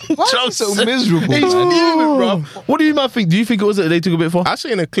 Why are you so miserable, He's man? fuming, bro. What do you man think? Do you think it was that they took a bit far? I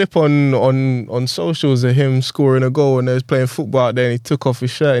seen a clip on socials of him scoring a goal and they was playing football out there and he took off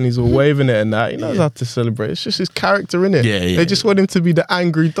his shirt and he's all waving it and that. He knows how to celebrate. It's just his character, innit? Yeah. They just want him to be the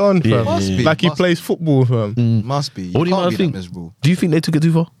angry Don, Yeah, fam. must be, Like he must plays football, fam. Must be. You What do you can't man be think? that miserable. Do you think they took it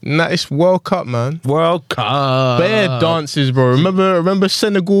too far? Nah, it's World Cup, man. World Cup. Bare dances, bro. Remember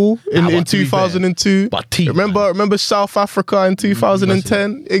Senegal in but to be fair, 2002? but T, remember South Africa in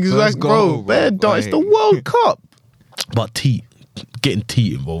 2010? Exactly, Let's go, bro. bro. Bare dance. It's the Like- World Cup. But T, getting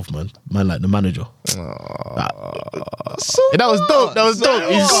T involved, man. Man, like the manager. That was dope. That was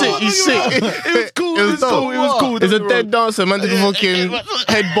dope. He's sick. He's sick. It was cool. It was dope. It was cool. It's a dead dancer, man. Did the fucking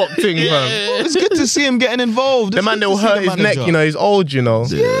head bop thing, fam. It's good to see him getting involved. The It's man good that will to see hurt the his neck, manager. you know, he's old, you know.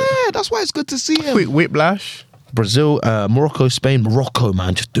 Yeah, that's why it's good to see him. Quick whiplash. Brazil, Morocco, Spain. Morocco,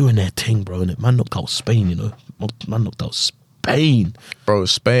 man, just doing their thing, bro. And man knocked out Spain, you know. Man knocked out Spain. Bro,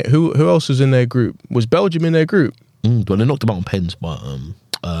 Spain. Who else was in their group? Was Belgium in their group? Well, they knocked them out on pens, but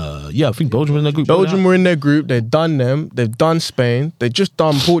yeah, I think Belgium was in their group. Belgium were in their group. They've done them. They've done Spain. They just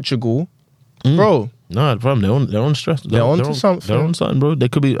done Portugal. Bro, No, the problem, they're on stress. They're on to something. They're on something, bro. They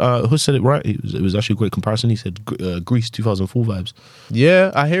could be. Who said it right? It was actually a great comparison. He said Greece 2004 vibes.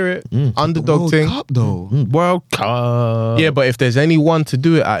 Yeah, I hear it. Underdog World thing. Cup though. World Cup. Yeah, but if there's any one to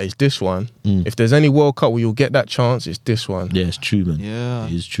do it at, it's this one. If there's any World Cup where you'll get that chance, it's this one. Yeah, it's true, man. Yeah.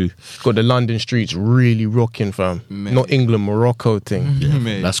 It is true. Got the London streets really rocking, fam. Man. Not England, Morocco thing.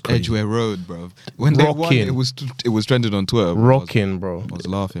 Mate, that's crazy. Edgware Road, bro. When they won, Rocking. it was trended on Twitter. Rocking, bro. I was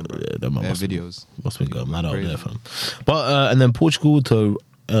laughing, bro. Yeah, them Their must be- videos. Must be going mad out Crazy. there, fam. But and then Portugal to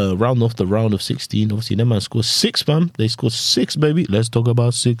round off the round of 16. Obviously, them man scored 6, fam. They scored 6, baby. Let's talk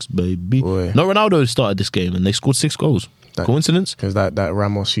about 6, baby. Boy. No, Ronaldo started this game and they scored 6 goals. That- Coincidence? Because that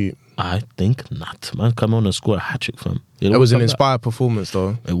Ramos shoot. I think not. Man, come on and score a hat trick, fam. It was an inspired performance,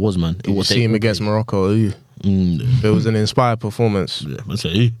 though. It was, man. It You was. see him against Morocco. Ew. It was an inspired performance. Yeah, I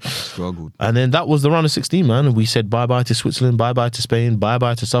say. Struggled. And then that was the round of 16, man. And we said bye-bye to Switzerland, bye-bye to Spain,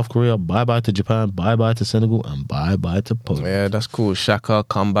 bye-bye to South Korea, bye-bye to Japan, bye-bye to Senegal, and bye-bye to Poland. Yeah, that's cool. Shaka,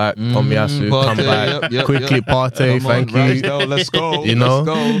 come back. Tomiyasu, come Partey, back. yep, Quickly, yep. Partey, Come on, thank right, you. go, let's go. You know?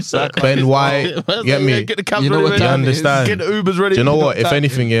 Let's go. Saka, Ben let's White, go. get me. Get the cabs You know ready, what man. You time it is. understand? Get the Ubers ready. Do you know what? If Time.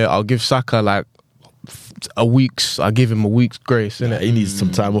 anything, yeah, I'll give Saka like I give him a week's grace, Yeah, innit? he needs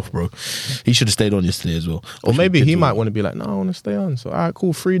some time off, bro. He should have stayed on yesterday as well. Or maybe he Kids might were- want to be like, no, I want to stay on. So, all right,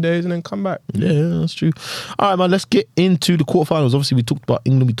 cool, 3 days and then come back. Yeah, that's true. All right, man, let's get into the quarterfinals. Obviously, we talked about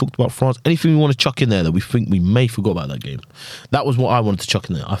England, we talked about France. Anything we want to chuck in there that we think we may forgot about that game? That was what I wanted to chuck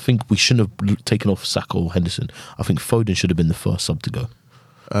in there. I think we shouldn't have taken off Saka or Henderson. I think Foden should have been the first sub to go.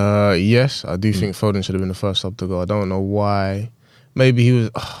 Yes, I do think Foden should have been the first sub to go. I don't know why. Maybe he was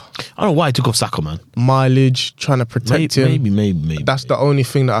I don't know why I took off Saka, man. mileage, trying to protect him. Maybe. That's the only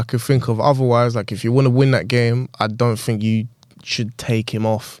thing that I could think of. Otherwise, like if you want to win that game, I don't think you should take him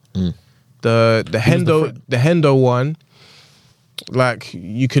off. The Hendo one, like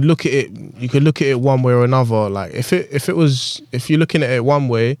you could look at it one way or another. Like if you're looking at it one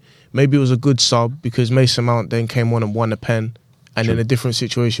way, maybe it was a good sub because Mason Mount then came on and won a pen, and in a different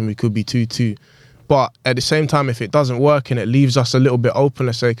situation we could be 2-2. But at the same time, if it doesn't work and it leaves us a little bit open,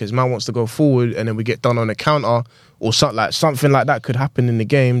 let's say, because man wants to go forward and then we get done on a counter or something like that could happen in the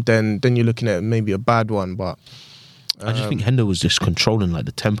game, then you're looking at maybe a bad one. But I just think Hendo was just controlling like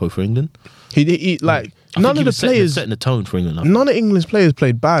the tempo for England. he like I none think of he the was players, setting the tone for England. none of England's players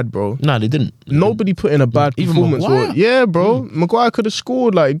played bad, bro. No, they didn't. Nobody put in a bad Even performance. Maguire? Yeah, bro. Maguire could have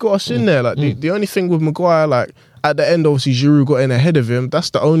scored. Like, he got us in there. Like, the only thing with Maguire, like, at the end, obviously, Giroud got in ahead of him. That's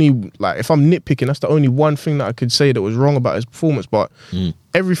the only, like, if I'm nitpicking, that's the only one thing that I could say that was wrong about his performance. But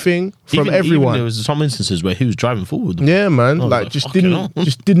everything from Even everyone. there was some instances where he was driving forward. Yeah, man. I was Like, like, just fucking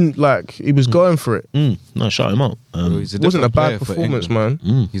didn't, like, he was going for it. No, shout him out. Bro, he's a It wasn't a different bad player for performance, England.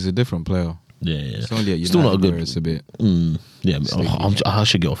 man. He's a different player. Yeah. It's only at United Still not a good. where it's a bit. Yeah, I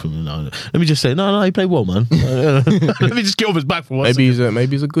should get off him now. Let me just say, no, he played well, man. Let me just get off his back for once.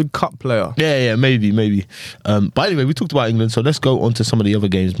 Maybe he's a good cup player. Yeah, maybe. But anyway, we talked about England, so let's go on to some of the other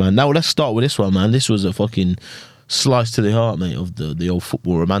games, man. Now let's start with this one, man. This was a fucking slice to the heart, mate, of the old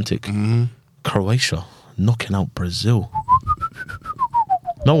football romantic. Croatia knocking out Brazil.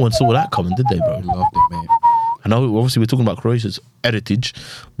 No one saw that coming, did they, bro? Loved it, mate. I know, obviously, we're talking about Croatia's heritage,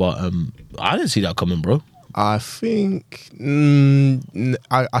 but I didn't see that coming, bro. I think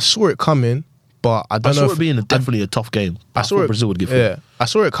I saw it coming, but I I don't saw know. it being definitely a tough game. I saw thought it. Brazil would get through. Yeah, I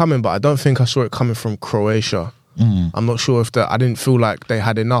saw it coming, but I don't think I saw it coming from Croatia. I'm not sure if I didn't feel like they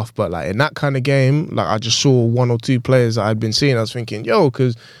had enough, but like in that kind of game, like I just saw one or two players that I'd been seeing. I was thinking,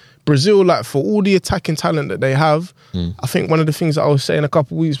 because Brazil, like for all the attacking talent that they have, I think one of the things that I was saying a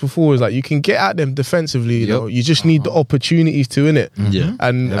couple of weeks before is like you can get at them defensively. You know, you just need the opportunities to, innit? Yeah.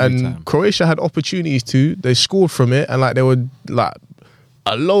 And Every time. Croatia had opportunities to. They scored from it, and like they were like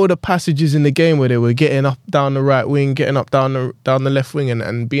a load of passages in the game where they were getting up down the right wing, getting up down the left wing,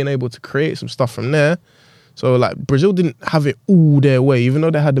 and being able to create some stuff from there. So like Brazil didn't have it all their way, even though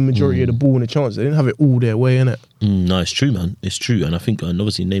they had the majority of the ball and the chance. They didn't have it all their way, innit? No, it's true, man. It's true. And I think, and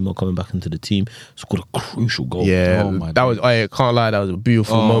obviously Neymar coming back into the team scored a crucial goal. Yeah, Oh, my that was. I can't lie, that was a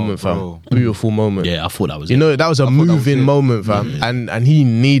beautiful moment, fam. bro. Beautiful moment. Yeah, I thought that was You it. know, that was a thought that was moving it. moment, fam. And he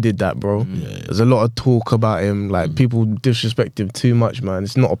needed that, bro. There's a lot of talk about him. Like, people disrespect him too much, man.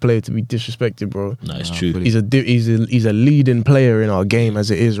 It's not a player to be disrespected, bro. No, it's Nah, true. fully. He's a leading player in our game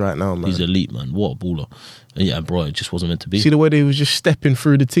as it is right now, man. He's elite, man. What a baller. And yeah, bro, it just wasn't meant to be. See the way they was just stepping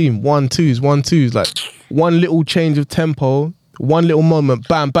through the team. 1-2s, like one little change of tempo, one little moment,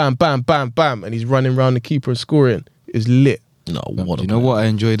 bam, bam, bam, bam, bam, and he's running around the keeper and scoring. It's lit. No, what a You know player. what I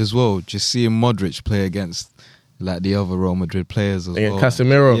enjoyed as well? Just seeing Modric play against like the other Real Madrid players as well.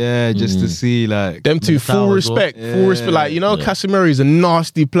 Casemiro. Yeah, just to see like Them two, full Militao as well. respect. Full respect. Like, Casemiro is a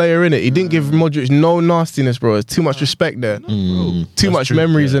nasty player, innit? He didn't give Modric no nastiness, bro. There's too much respect there. Too much true,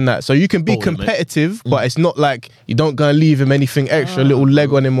 memories yeah. in that. So you can be Totally, mate. competitive, but it's not like you don't go and leave him anything extra, little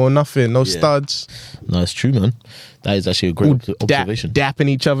leg on him or nothing. No studs. No, it's true, man. That is actually a great observation. Dapping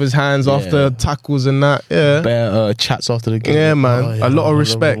each other's hands Yeah. after tackles and that. Yeah. Bare chats after the game. Yeah, man. A lot of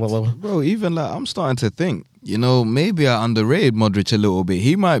respect. bro, even like I'm starting to think, maybe I underrated Modric a little bit.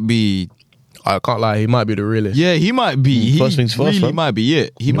 He might be. I can't lie, he might be the realest. Yeah, he might be. First things first, really man. might be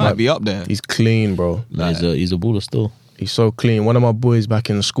it. He might be up there. He's clean, bro. He's a baller still. He's so clean. One of my boys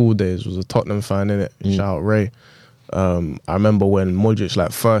back in the school days was a Tottenham fan, innit? Shout out Ray. I remember when Modric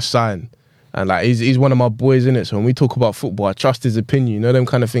like first signed, and like he's one of my boys, innit? So when we talk about football, I trust his opinion, them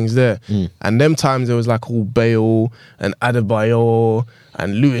kind of things there. And them times there was like all Bale and Adebayor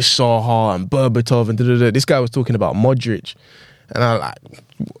and Luis Saha and Berbatov and da-da-da. This guy was talking about Modric, and I like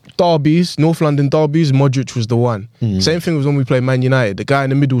derbies, North London derbies, Modric was the one. Same thing was when we played Man United. The guy in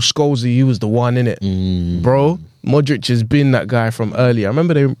the middle, Scholesy, he was the one, innit? Bro, Modric has been that guy from early. I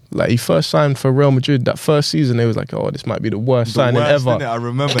remember he first signed for Real Madrid that first season. They was like, oh, this might be the worst signing ever. Innit? I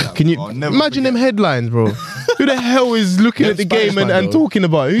remember that. Can you I'll never imagine them headlines, bro? Who the hell is looking at the Spanish game man, and though. talking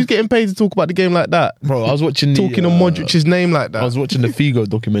about it? Who's getting paid to talk about the game like that? Bro, I was watching Talking on Modric's name like that. I was watching the Figo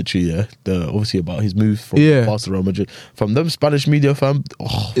documentary, obviously about his move from Barca to Real Madrid. From them Spanish media, fam.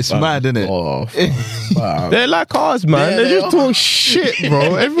 Oh, It's fam. mad, innit? Oh, fam. They're like ours, man. Yeah, they they just are. talk shit,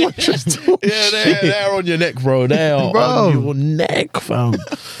 bro. Everyone just talk shit. They're on your neck, bro. They are Bro. on your neck, fam.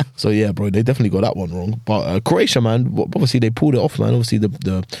 So yeah, bro, they definitely got that one wrong. But Croatia, man, obviously they pulled it off, man. Obviously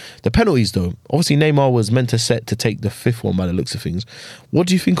the penalties, though. Obviously Neymar was meant to set to take the fifth one by the looks of things. What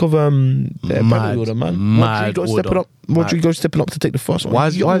do you think of their penalty order, man? Mad order. Rodrigo stepping up to take the first one. Why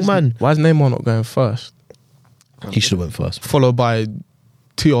is Neymar not going first? He should have went first. Followed by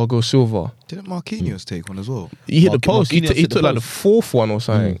Thiago Silva. Didn't Marquinhos take one as well? He hit the post. He Marquinhos took hit the like the post. fourth one or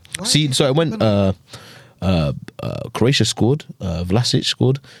something. See, so it went. Croatia scored, Vlasic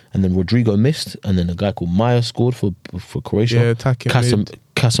scored, and then Rodrigo missed, and then a guy called Maya scored for Croatia. Yeah, attacking mid.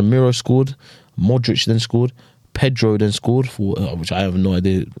 Casemiro scored, Modric then scored, Pedro then scored for which I have no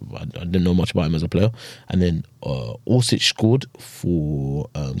idea. I didn't know much about him as a player, and then Orsic scored for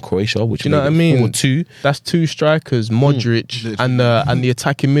Croatia, which Do you know what I mean? 4-2. That's two strikers, Modric and the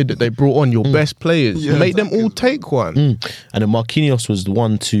attacking mid that they brought on, your best players. Yeah, Make them all take one. And then Marquinhos was the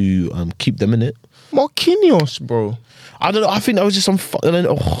one to keep them in it. Marquinhos, bro. I don't know. I think that was just some.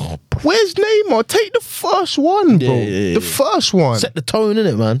 Where's Neymar? Take the first one, bro. Yeah. The first one. Set the tone in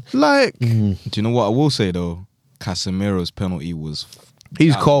it, man. Like, Do you know what I will say though? Casemiro's penalty was.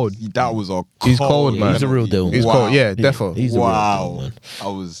 he's cold. That was a. He's cold, man. He's a real deal. He's Wow. cold. Yeah, defo. He's a real deal, Wow. man. I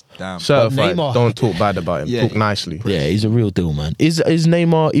was damn. Certified. Neymar- Don't talk bad about him. Yeah. Talk nicely. Yeah, he's a real deal, man. Is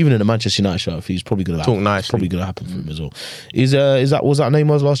Neymar, even in the Manchester United shirt, he's probably gonna Talk happen. nicely. It's probably gonna happen for him as well. Was that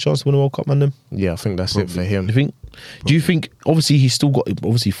Neymar's last chance to win a World Cup, man? Then Yeah, I think that's it for him. you think? Do you think? Obviously, he's still got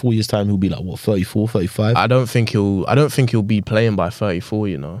 4 years time. He'll be like what 34, 35. I don't think he'll be playing by 34.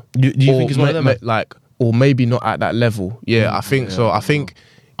 You know. Do you think he's one of them? Man? Or maybe not at that level. Yeah, I think so. I think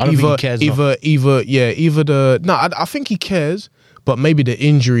I don't think he cares enough. I think he cares, but maybe the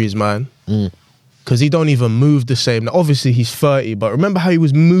injuries, man. Because he don't even move the same. Now, obviously, he's 30, but remember how he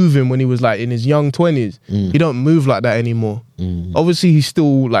was moving when he was like in his young 20s? He don't move like that anymore. Obviously, he's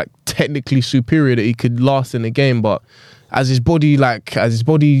still like technically superior that he could last in the game, but as his body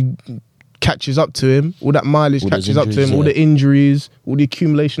catches up to him, all that mileage All those catches up to him, injuries, all yeah. the injuries, all the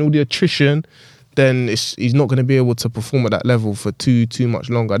accumulation, all the attrition, then he's not going to be able to perform at that level for too much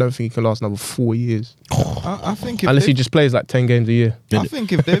longer. I don't think he can last another 4 years. I think Unless he just plays like 10 games a year. I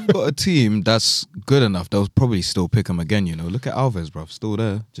think if they've got a team that's good enough, they'll probably still pick him again. You know, look at Alves, bruv, still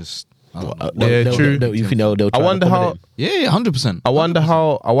there. Just I don't know. Yeah, true. You think they'll try I wonder to how. accommodate him? Yeah, 100%.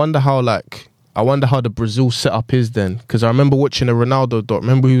 I wonder how the Brazil setup is then, because I remember watching a Ronaldo doc.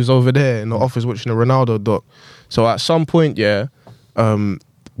 Remember he was over there in the office watching a Ronaldo doc. So at some point,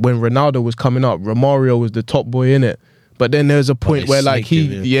 when Ronaldo was coming up, Romario was the top boy in it. But then there's a point they where like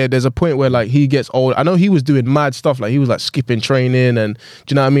snaked him, there's a point where like he gets old. I know he was doing mad stuff, like he was like skipping training, and do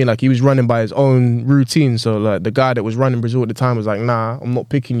you know what I mean? Like he was running by his own routine. So like the guy that was running Brazil at the time was like, nah, I'm not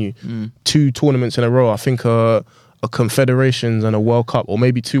picking you. 2 tournaments in a row. I think a Confederations and a World Cup, or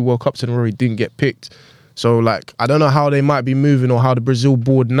maybe 2 World Cups in a row, he didn't get picked. So like I don't know how they might be moving, or how the Brazil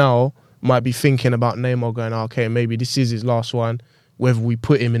board now might be thinking about Neymar going, okay, maybe this is his last one, whether we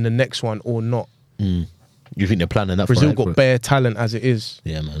put him in the next one or not. You think they're planning that? Brazil for got bare talent as it is.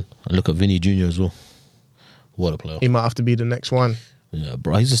 Yeah, man. And look at Vinny Jr. as well. What a player. He might have to be the next one. Yeah,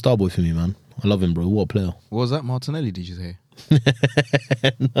 bro, he's a star boy for me, man. I love him, bro. What a player. What was that? Martinelli, did you say?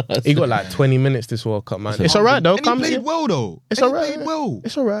 He got like 20 minutes this World Cup, man. It's all right though. And he played well though. It's And all he right. played well.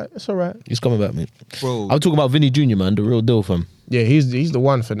 It's all right. It's all right. He's coming back, mate. Bro. I'm talking about Vinny Jr., man, the real deal, fam. Yeah, he's the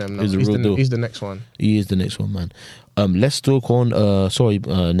one for them now. He's the real deal. He's the next one. He is the next one, man. Let's talk on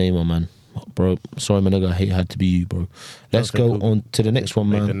Neymar, man. Bro, sorry, my nigga, I hate it had to be you, bro. Let's go on to the next one,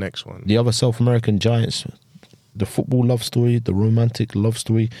 man. The next one. The other South American giants, the football love story, the romantic love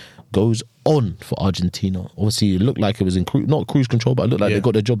story goes on for Argentina. Obviously, it looked like it was in not cruise control, but it looked like they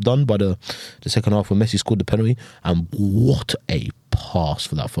got their job done by the second half when Messi scored the penalty. And what a pass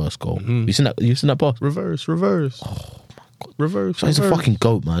for that first goal. You seen that? You seen that pass? Reverse. Oh my God. Reverse. So he's a fucking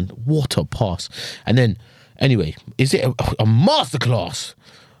goat, man. What a pass. And then, anyway, is it a masterclass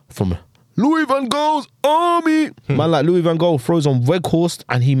from Louis van Gaal's army? Man like Louis van Gaal throws on Weghorst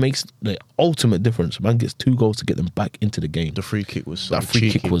and he makes the ultimate difference. Man gets 2 goals to get them back into the game. The free kick was so That free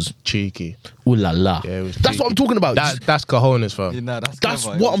kick was cheeky. Ooh la la. Yeah, it was That's cheeky. what I'm talking about. That's cojones, fam. Yeah, nah, That's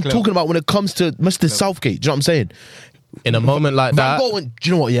clever. what I'm Clever. talking about when it comes to Mr. Southgate. Do you know what I'm saying? In a moment like Van that, Gaal went, do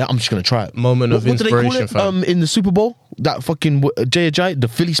you know what? Yeah, I'm just going to try it. Moment of what do they call inspiration, it? fam. In the Super Bowl, that fucking J.J., the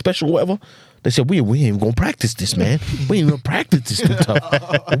Philly special or whatever. They said, we ain't going to practice this, man. We ain't going to practice this too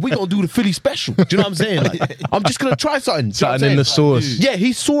tough. We going to do the Philly special. Do you know what I'm saying? Like, I'm just going to try something. Do you know what I'm something in saying? the sauce. Yeah,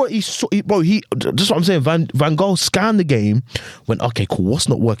 he saw it. Bro, that's what I'm saying. Van Gaal scanned the game, went, okay, cool, what's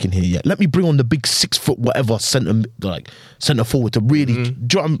not working here yet? Let me bring on the big 6 foot whatever centre forward to really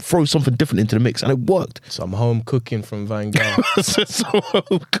throw something different into the mix. And it worked. Some home cooking from Van Gaal.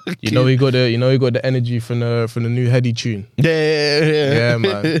 So You know he got the energy from the new Heady tune. Yeah,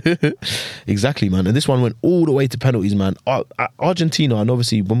 man. Exactly, man. And this one went all the way to penalties, man. Argentina, and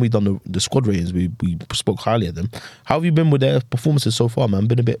obviously when we done the squad ratings, we spoke highly of them. How have you been with their performances so far, man?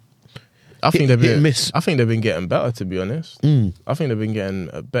 Been a bit. I think hit and miss. I think they've been getting better, to be honest. I think they've been getting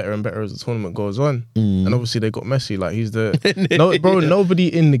better and better as the tournament goes on. And obviously they got Messi. Like he's nobody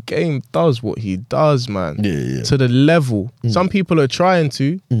in the game does what he does, man. Yeah. To the level. Some people are trying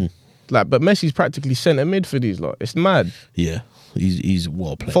to. But Messi's practically centre mid for these lot. It's mad. Yeah, he's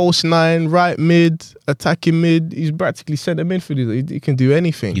well played. False 9, right mid, attacking mid. He's practically centre mid for these. He can do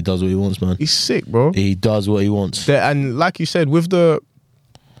anything. He does what he wants, man. He's sick, bro. He does what he wants. And like you said, with the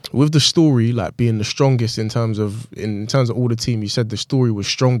story like being the strongest in terms of all the team, you said the story was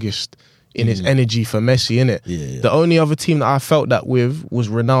strongest in its energy for Messi, innit? Yeah. The only other team that I felt that with was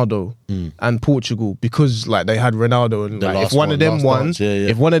Ronaldo and Portugal, because like they had Ronaldo and The like, last if one of them last ones, dance, yeah.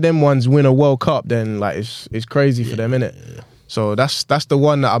 if one of them ones win a World Cup, then like it's crazy for them, innit? Yeah. So that's the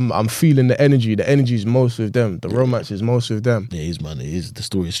one that I'm feeling the energy. The energy is most with them. The romance is most with them. Yeah, it is, man. It is. The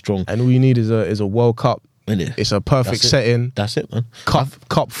story is strong. And all you need is a World Cup. Innit? It's a perfect That's it. setting. That's it, man.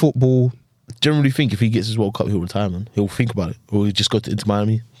 Cup football. Generally think if he gets his World Cup, he'll retire, man. He'll think about it. Or he'll just go into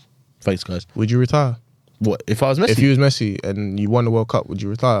Miami. Thanks, guys. Would you retire? What? If I was Messi? If you was Messi and you won the World Cup, would you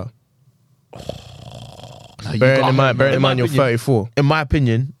retire? Bearing in mind you're 34. In my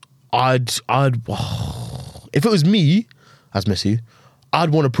opinion, I'd if it was me as Messi, I'd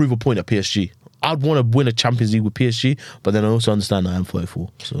want to prove a point at PSG. I'd want to win a Champions League with PSG, but then I also understand I am 34.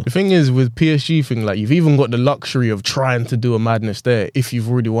 So The thing is with PSG thing, like you've even got the luxury of trying to do a madness there if you've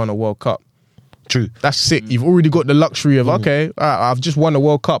already won a World Cup. true. That's sick. You've already got the luxury of okay, all right, I've just won the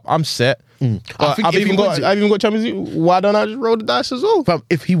World Cup. I'm set. I But think I've if he even wins it- got Champions League. Why don't I just roll the dice as well? Fam,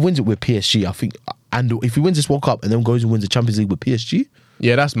 if he wins it with PSG, I think, and if he wins this World Cup and then goes and wins the Champions League with PSG,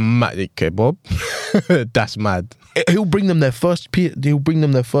 Yeah, that's mad. Okay, Bob. That's mad. he'll bring them their first. He'll bring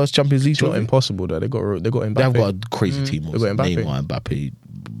them their first Champions League It's not trophy. impossible though. They got Mbappe. They've got a crazy team. They got Mbappe. Neymar, Mbappe,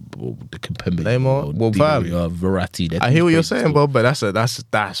 the Kimpembe, Neymar, well, Di fam. Maria, Verratti. Their I hear what team's you're crazy saying, still. Bob, but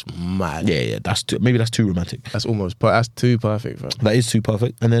that's mad. Yeah, maybe that's too romantic. That's too perfect, fam. That is too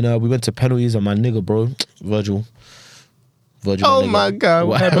perfect. And then we went to penalties, and my nigga, bro, Virgil, Oh nigga. my God,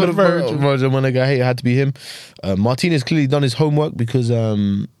 what happened to Virgil? Virgil, my nigga, hey, it had to be him. Martinez clearly done his homework because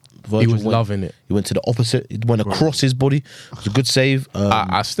Virgil He was loving it. He went to the opposite. It went across his body. It was a good save.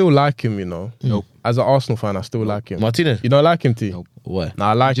 I still like him, you know. Nope. As an Arsenal fan, I still like him. Martinez. You don't like him, T? Nope. Why? Nah,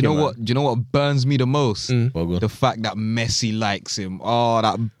 I like Do you him. know man. what? Do you know what burns me the most? Well, go on. The fact that Messi likes him. Oh,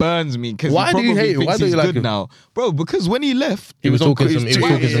 that burns me. Because Why do you hate him? Why Thinks don't he's you like good him? now, bro. Because when he left, He was talking some. He was Yeah,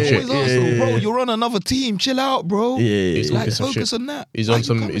 talking yeah, some yeah, shit. yeah. Arsenal, bro. You're on another team. Chill out, bro. Yeah, He's yeah, talking Like, some focus shit. on that. He's Why on you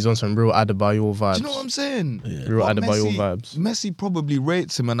some. coming? He's on some real Adebayor vibes. Do you know what I'm saying? Real But Adebayor vibes. Messi probably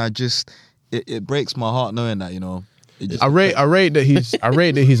rates him, and it breaks my heart knowing that, you know. It just- I rate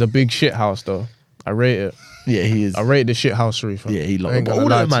that he's a big shit house though. I rate it. Yeah, he is. I rate the shit housery. Fam. Yeah, he I loves ain't it. gonna All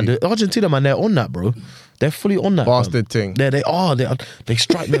lie that, man. to you. The Argentina, man, they're on that, bro. They're fully on that. Bastard thing. They are. They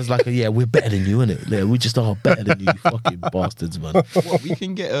strike me as like, we're better than you, innit? Yeah, we just are better than you, you fucking bastards, man. What,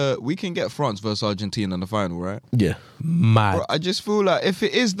 we can get France versus Argentina in the final, right? Yeah. Mad. Bro, I just feel like if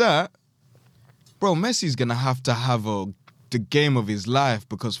it is that, bro, Messi's gonna have to have the game of his life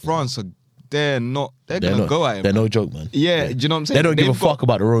because France they're gonna go at him. They're man. no joke, man. Yeah, do you know what I'm saying? They don't give a fuck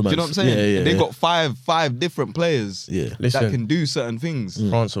about the romance. Do you know what I'm saying? Yeah, They've yeah. got five different players Yeah. Listen. that can do certain things.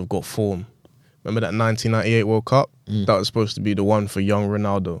 France have got form. Remember that 1998 World Cup? That was supposed to be the one for young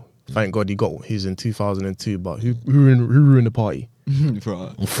Ronaldo. Thank God he got his in 2002. But who ruined the party?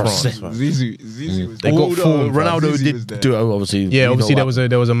 Bro. France. fam. Zizou was They got form. Ronaldo Zizou did was there. do it, obviously. Yeah, you obviously know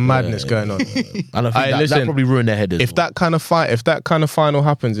there was a madness Yeah. going on. And I think that listen, probably ruined their head as If well. that kind of final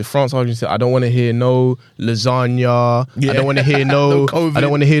happens, if France Argentina, I don't want to hear no lasagna. Yeah. I don't want to hear No no. COVID. I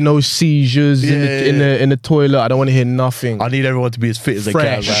don't want to hear no seizures in the toilet. I don't want to hear nothing. I need everyone to be as fit as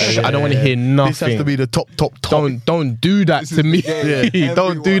Fresh. they can. Man. I don't want to hear This has to nothing. be the top. Don't do that to me. Yeah,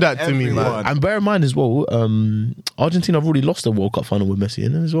 Don't do that to me, everyone. man. And bear in mind as well, Argentina have already lost the World Cup final with Messi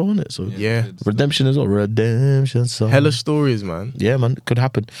in it as well, isn't it? So Yeah. redemption as well. Redemption song. Hella stories, man. Yeah, man, it could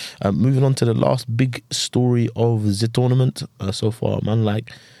happen. Moving on to the last big story of the tournament so far, man.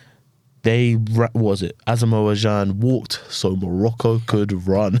 Like, what was it? Asamoah Gyan walked so Morocco could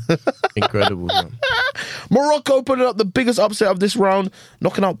run. Incredible, man. Morocco putting up the biggest upset of this round,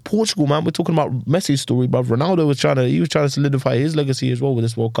 knocking out Portugal, man. We're talking about Messi's story, but Ronaldo was trying to solidify his legacy as well with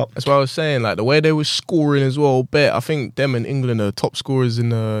this World Cup. That's what I was saying. Like the way they were scoring as well. Bet I think them and England are top scorers in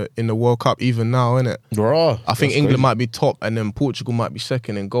the World Cup even now, innit? I think England might be top, and then Portugal might be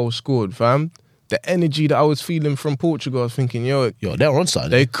second in goals scored, fam. The energy that I was feeling from Portugal, I was thinking, yo, they're on side.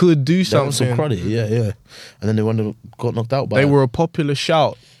 they could do They're on some something. credit, yeah. And then they got knocked out by They were a popular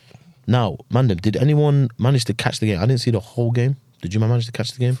shout. Now, Mandem, did anyone manage to catch the game? I didn't see the whole game. Did you manage to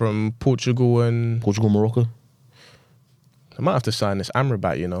catch the game? From Portugal and Morocco? I might have to sign this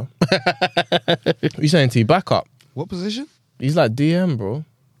Amrabat, you know. What you saying to you? Back up. What position? He's like DM, bro.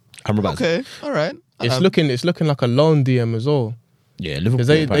 Amrabat. Okay, all right. It's looking like a lone DM as well. Yeah, Liverpool. Because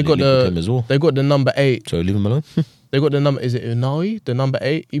they apparently got linked with him as well. they got the number 8. So leave him alone. They got the number. Is it Unai? The number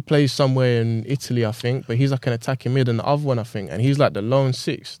 8. He plays somewhere in Italy, I think. But he's like an attacking mid, and the other one, I think, and he's like the lone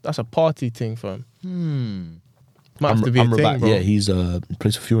 6. That's a party thing for him. Might have to be a thing, Amrabat, bro. yeah, he's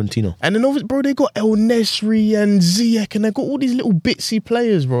plays for Fiorentina. And then obviously, bro, they got El Nesri and Ziyech, and they got all these little bitsy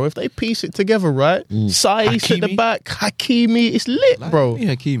players, bro. If they piece it together, right? Saiss at the Hakimi. back, Hakimi, it's lit, bro.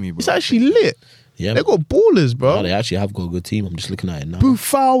 Yeah, Hakimi, bro. It's actually lit. Yeah, They got ballers, bro. they actually have got a good team. I'm just looking at it now.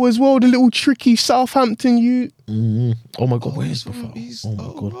 Buffal as well, the little tricky Southampton youth. Oh my god, where's from? Buffon? Oh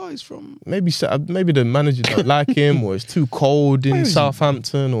my god. Right, he's from. Maybe the manager don't like him, or it's too cold in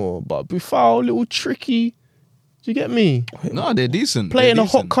Southampton, but Buffal, little tricky. Do you get me? No, they're decent. Play in They're a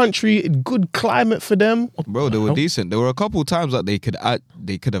hot decent. country, good climate for them. Bro, they were decent. There were a couple times that they could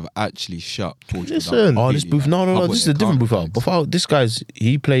have actually shut Portugal Listen. down Oh, this completely, Buffon. No, like, this is a up different with their Buffon. counter-attacks. Buffon, this guy's,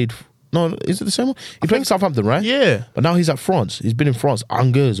 he played. No, is it the same one? He played Southampton, right? Yeah. But now he's at France. He's been in France.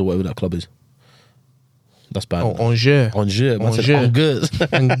 Angers or whatever that club is. That's bad. Oh, Angers. Angers. Man said Angers. Angers.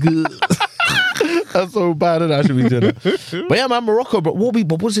 And good. That's so bad, and I should be doing it. But yeah, man, Morocco. But what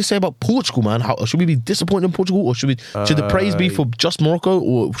does it say about Portugal, man? Should we be disappointed in Portugal, or should the praise be for just Morocco,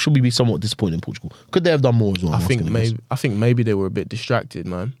 or should we be somewhat disappointed in Portugal? Could they have done more as well? I think maybe they were a bit distracted,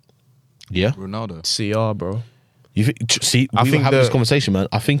 man. Yeah. Ronaldo. CR, bro. You think? See, I we think were having this the- conversation, man.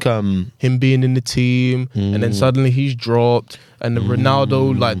 I think Him being in the team, and then suddenly he's dropped, and the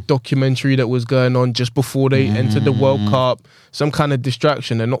Ronaldo like documentary that was going on just before they entered the World Cup, some kind of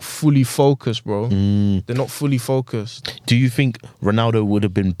distraction. They're not fully focused, bro. They're not fully focused. Do you think Ronaldo would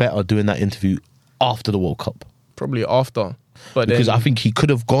have been better doing that interview after the World Cup? Probably after, but Because then, I think he could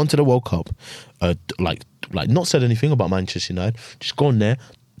have gone to the World Cup, like not said anything about Manchester United, just gone there,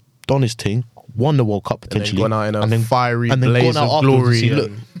 done his thing, won the World Cup and then potentially, gone out in a and then fiery and then blaze gone out of afterwards and glory. see, and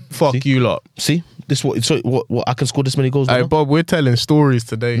look, fuck see? you lot. See this what I can score this many goals. Hey now? Bob, we're telling stories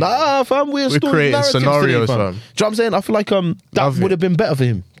today. Nah, fam, we're creating narratives scenarios, today, fam. Do you know what I'm saying? I feel like that Love would it. have been better for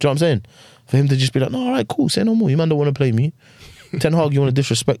him. Do you know what I'm saying? For him to just be like, no, all right, cool, say no more. You man don't want to play me. Ten Hag, you want to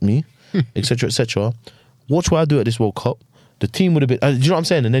disrespect me, etc., etc. Watch what I do at this World Cup. The team would have been. Do you know what I'm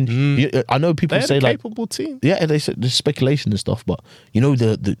saying? And then I know people They're say a like, capable team. yeah, they said there's speculation and stuff, but you know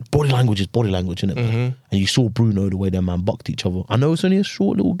the body language is body language, innit? And you saw Bruno the way that man bucked each other. I know it's only a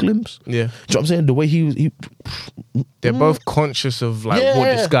short little glimpse. Yeah. Do you know what I'm saying? The way he They're both conscious of like what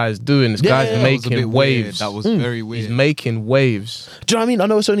Yeah. this guy's doing. This Yeah, guy's that was That was a bit making weird. waves. That was very weird. He's making waves. Do you know what I mean? I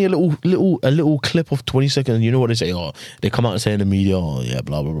know it's only a little clip of 20 seconds. And you know what they say? Oh, they come out and say in the media, oh yeah,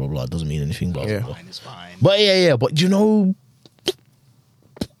 blah blah blah blah. It doesn't mean anything. Blah Yeah. blah. Fine, it's fine. But yeah. But you know,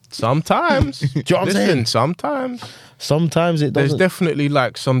 Sometimes. do you know what I'm saying? Sometimes. Sometimes it There's doesn't. definitely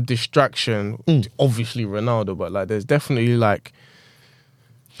like some distraction. Obviously Ronaldo, but like there's definitely like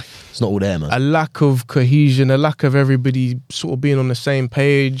It's not all there, man. a lack of cohesion, a lack of everybody sort of being on the same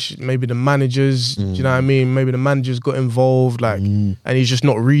page. Maybe the managers, do you know what I mean? Maybe the managers got involved, like, and he's just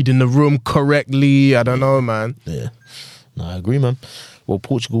not reading the room correctly. I don't know, man. Yeah. No, I agree, man. Well,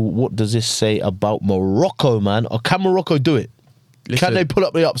 Portugal, what does this say about Morocco, man? Or can Morocco do it? Listen, Can they pull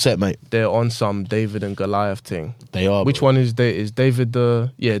up the upset, mate? they're on some David and Goliath thing. They are. Which bro. one is David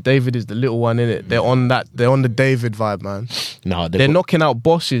the? Yeah, David is the little one in it. They're on that. They're on the David vibe, man. Nah, They're knocking out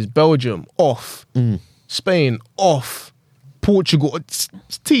bosses. Belgium off. Spain off. Portugal.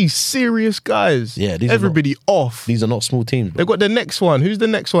 Serious guys. Yeah, these are everybody off. These are not small teams, bro. They've got the next one. Who's the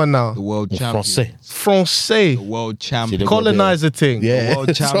next one now? The world champion. Francais. Francais. The world See, champion. they got Colonizer thing. Yeah, world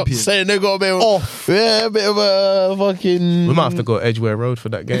that's what I'm champion. saying. They got a bit of Off. Yeah, a bit of a fucking. We might have to go Edgware Road for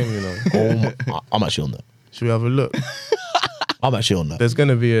that game, you know. I'm actually on that. Should we have a look? I'm actually on that. There's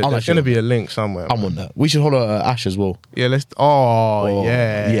gonna be I'm there's actually gonna be a link somewhere. I'm on that. We should hold a Ash as well. Yeah, let's. Oh,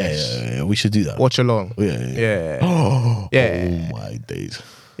 Yeah, yes. yeah. We should do that. Watch along. Yeah. Yeah. Yeah. Oh my days.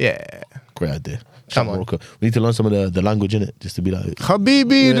 Yeah. Great idea. Come on. Morocco. We need to learn some of the language in it, just to be like.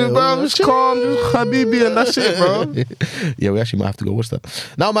 Habibi, Yeah, bro, just calm, just Habibi, and that's it, bro. Yeah, we actually might have to go watch that.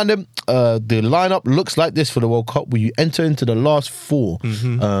 Now, man, the lineup looks like this for the World Cup. We enter into the last four.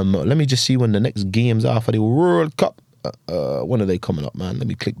 Let me just see when the next games are for the World Cup. When are they coming up, man? Let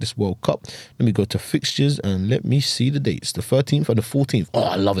me click this World Cup. Let me go to fixtures and let me see the dates. The 13th and the 14th. Oh,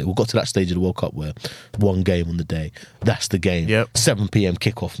 I love it. We got to that stage of the World Cup where one game on the day. That's the game. Yep. 7 p.m.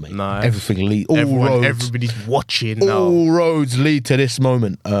 kickoff, mate. Nice. Everything lead. Everybody's watching now. All roads lead to this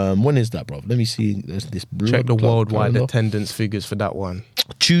moment. When is that, bro? Let me see. There's this Check the worldwide calendar. attendance figures for that one.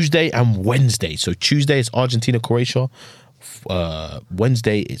 Tuesday and Wednesday. So Tuesday is Argentina, Croatia.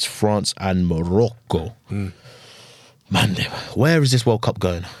 Wednesday it's France and Morocco. Man, where is this World Cup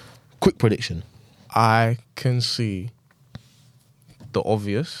going? Quick prediction. I can see the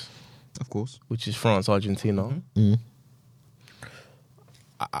obvious, Of course. which is France, Argentina.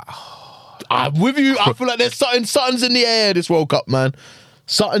 I'm with you. I feel like there's something's in the air this World Cup, man.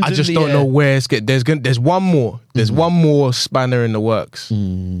 Something's I in just the don't air. know where it's get. There's one more. There's one more spanner in the works,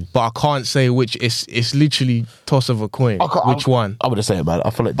 but I can't say which. It's literally toss of a coin. Which one? I'm gonna say it, man. I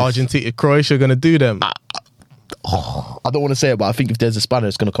feel like this, Argentina, Croatia gonna do them. I don't want to say it, but I think if there's a spanner,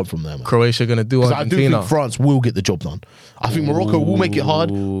 it's gonna come from there, man. Croatia gonna do 'Cause I do Argentina. think France will get the job done. I think Morocco will make it hard,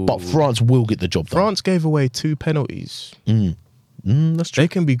 but France will get the job done. France gave away 2 penalties. That's true. They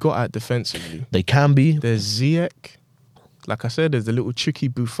can be got at defensively. They can be. There's Ziyech. Like I said, there's the little tricky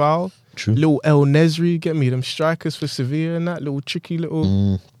Boufal. True. Little El Nesri. Get me them strikers for Sevilla and that little tricky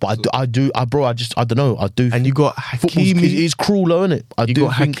little. But I don't know. I do. And you got football's Hakimi. it's cruel, though, isn't it? I You do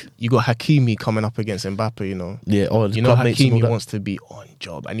got, think. you got Hakimi coming up against Mbappe, you know. Yeah, You know Hakimi wants to be on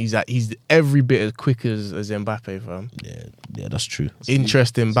job, and he's every bit as quick as Mbappe, fam. Yeah, that's true.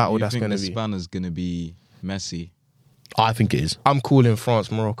 Interesting battle You that's think going to the be. spanner's going to be Messi? I think it is. I'm calling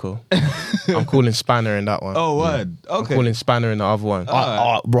France, Morocco. I'm calling Spanner in that one. Oh, word. I'm Okay. calling Spanner in the other one.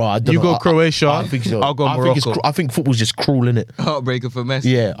 Bro, I don't You know. go Croatia, I think so. I'll go I think, Morocco. I think football's just cruel, innit? Heartbreaker for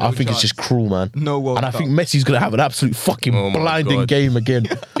Messi. Yeah, I No think it's chance. just cruel, man. No World And I Cup. think Messi's gonna have an absolute fucking Oh my blinding God. game again.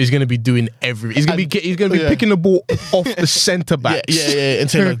 He's going to be doing He's going to be Yeah. picking the ball off the centre backs. Yeah,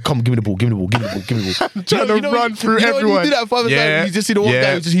 and saying like, "Come, give me the ball, give me the ball, give me the ball, give me the ball." Trying to run through When everyone. you do that 5 Yeah. you just see the one Yeah.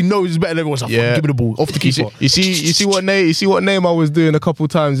 guy who he knows he's better than everyone. So Yeah. give me the ball off the keeper. You see what Neymar was doing a couple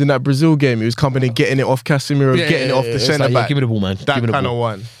times in that Brazil game. He was coming and getting it off Casemiro, getting it off the It's centre like, back. give me the ball, man. That give me the kind ball. of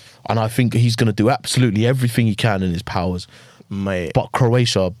one, And I think he's gonna do absolutely everything he can in his powers. mate. But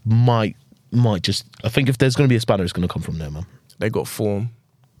Croatia might just. I think if there's gonna be a spanner, it's gonna come from there, man. They got form.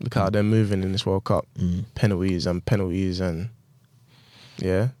 Look how they're moving in this World Cup. Penalties and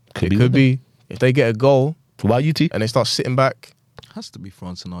yeah, Could it be could with be if they get a goal What about you, T? and they start sitting back, Has to be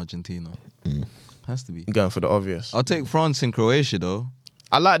France and Argentina. Has to be. going for the obvious. I'll take France and Croatia, though.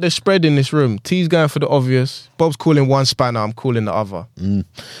 I like the spread in this room. T's going for the obvious. Bob's calling one spanner. I'm calling the other. And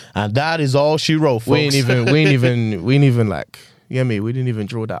that is all she wrote, folks. We ain't even like. You get me? We didn't even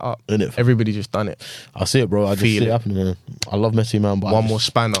draw that up. Innit? Everybody just done it. I see it, bro. I just Feel see it it. happening, man. I love Messi, man. But One more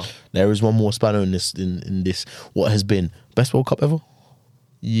spanner. There is one more spanner in this. In this, what has been best World Cup ever?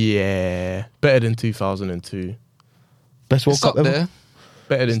 Yeah, better than 2002. Best World It's Cup up ever. there.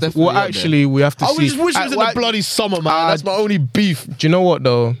 Better than. It's definitely Well, up actually, we have to I see. just wish it was in the bloody summer, man. That's my only beef. Do you know what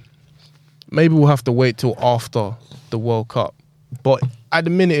though? Maybe we'll have to wait till after the World Cup. But at the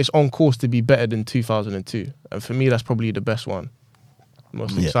minute, it's on course to be better than 2002, and for me, that's probably the best one.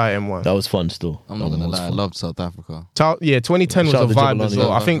 Most exciting one. That was fun still. I'm not That gonna was lie, I fun. loved South Africa. 2010 was Shout a out to vibe as Jabulani.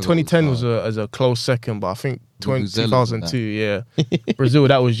 well. I South think Africa 2010 was was a close second, but I think New Zealand was 2002, yeah. Brazil,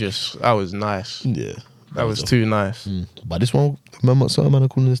 that was nice. Yeah. That was too nice. But this one, remember, some man are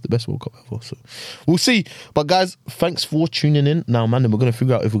calling this the best World Cup ever. So we'll see. But guys, thanks for tuning in. Now, man, we're gonna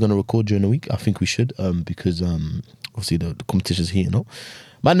figure out if we're gonna record during the week. I think we should, because obviously the competition's heating up.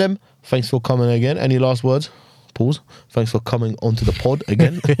 Man, them, thanks for coming again. Any last words? Pause. Thanks for coming onto the pod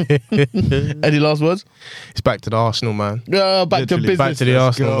again. Any last words? It's back to the Arsenal, man. Yeah, back to Literally, business. Back to the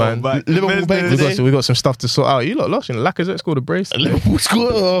Arsenal, man. Liverpool back today. We got some stuff to sort out. You lot lost. Lacazette scored a brace. Liverpool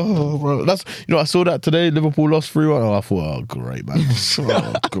scored. Oh, bro. That's, I saw that today. Liverpool lost 3-1. Oh, I thought, oh, great, man.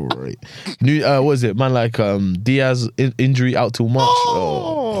 Oh, great. What is it, man? Like Diaz injury out till March.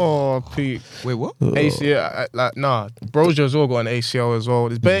 Oh, Pete. Wait, what? ACL, Brozier as well got an ACL as well.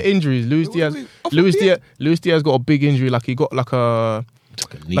 There's bare injuries. Luis Diaz got a big injury. Like he got like a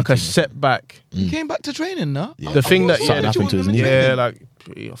setback. He came back to training now. Yeah. The thing that Something happened to his knee. yeah, like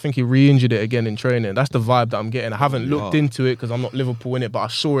I think he re-injured it again in training. That's the vibe that I'm getting. I haven't looked into it because I'm not Liverpool in it, but I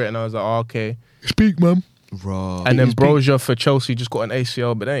saw it and I was like, oh, okay. Speak, man. Raw. And then Brozier for Chelsea just got an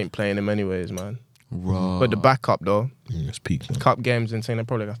ACL, but they ain't playing him anyways, man. Raw. But the backup though, It's peak, man. cup games insane. They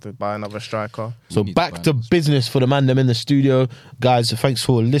probably have to buy another striker. So need back to to balance. business for the man them in the studio. Guys, thanks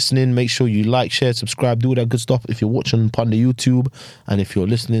for listening. Make sure you like, share, subscribe, do all that good stuff. If you're watching on the YouTube and if you're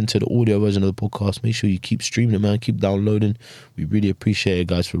listening to the audio version of the podcast, make sure you keep streaming it, man. Keep downloading. We really appreciate it,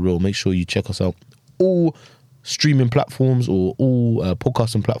 guys, for real. Make sure you check us out. All streaming platforms or all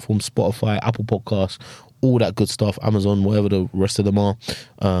podcasting platforms, Spotify, Apple Podcasts, all that good stuff, Amazon, whatever the rest of them are.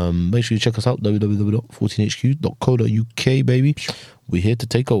 Make sure you check us out, www.14hq.co.uk, baby. We're here to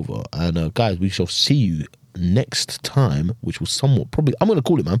take over. And guys, we shall see you next time, which will somewhat probably, I'm going to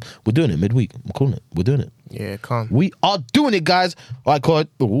call it, man. We're doing it midweek. I'm calling it. We're doing it. Yeah, come. We are doing it, guys. All right, God.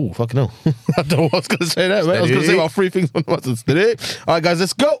 Oh, fucking hell. I don't know what I was going to say there, man. I was going to say about 3 things on once today. All right, guys,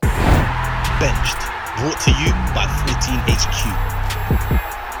 let's go. Benched. Brought to you by 14HQ.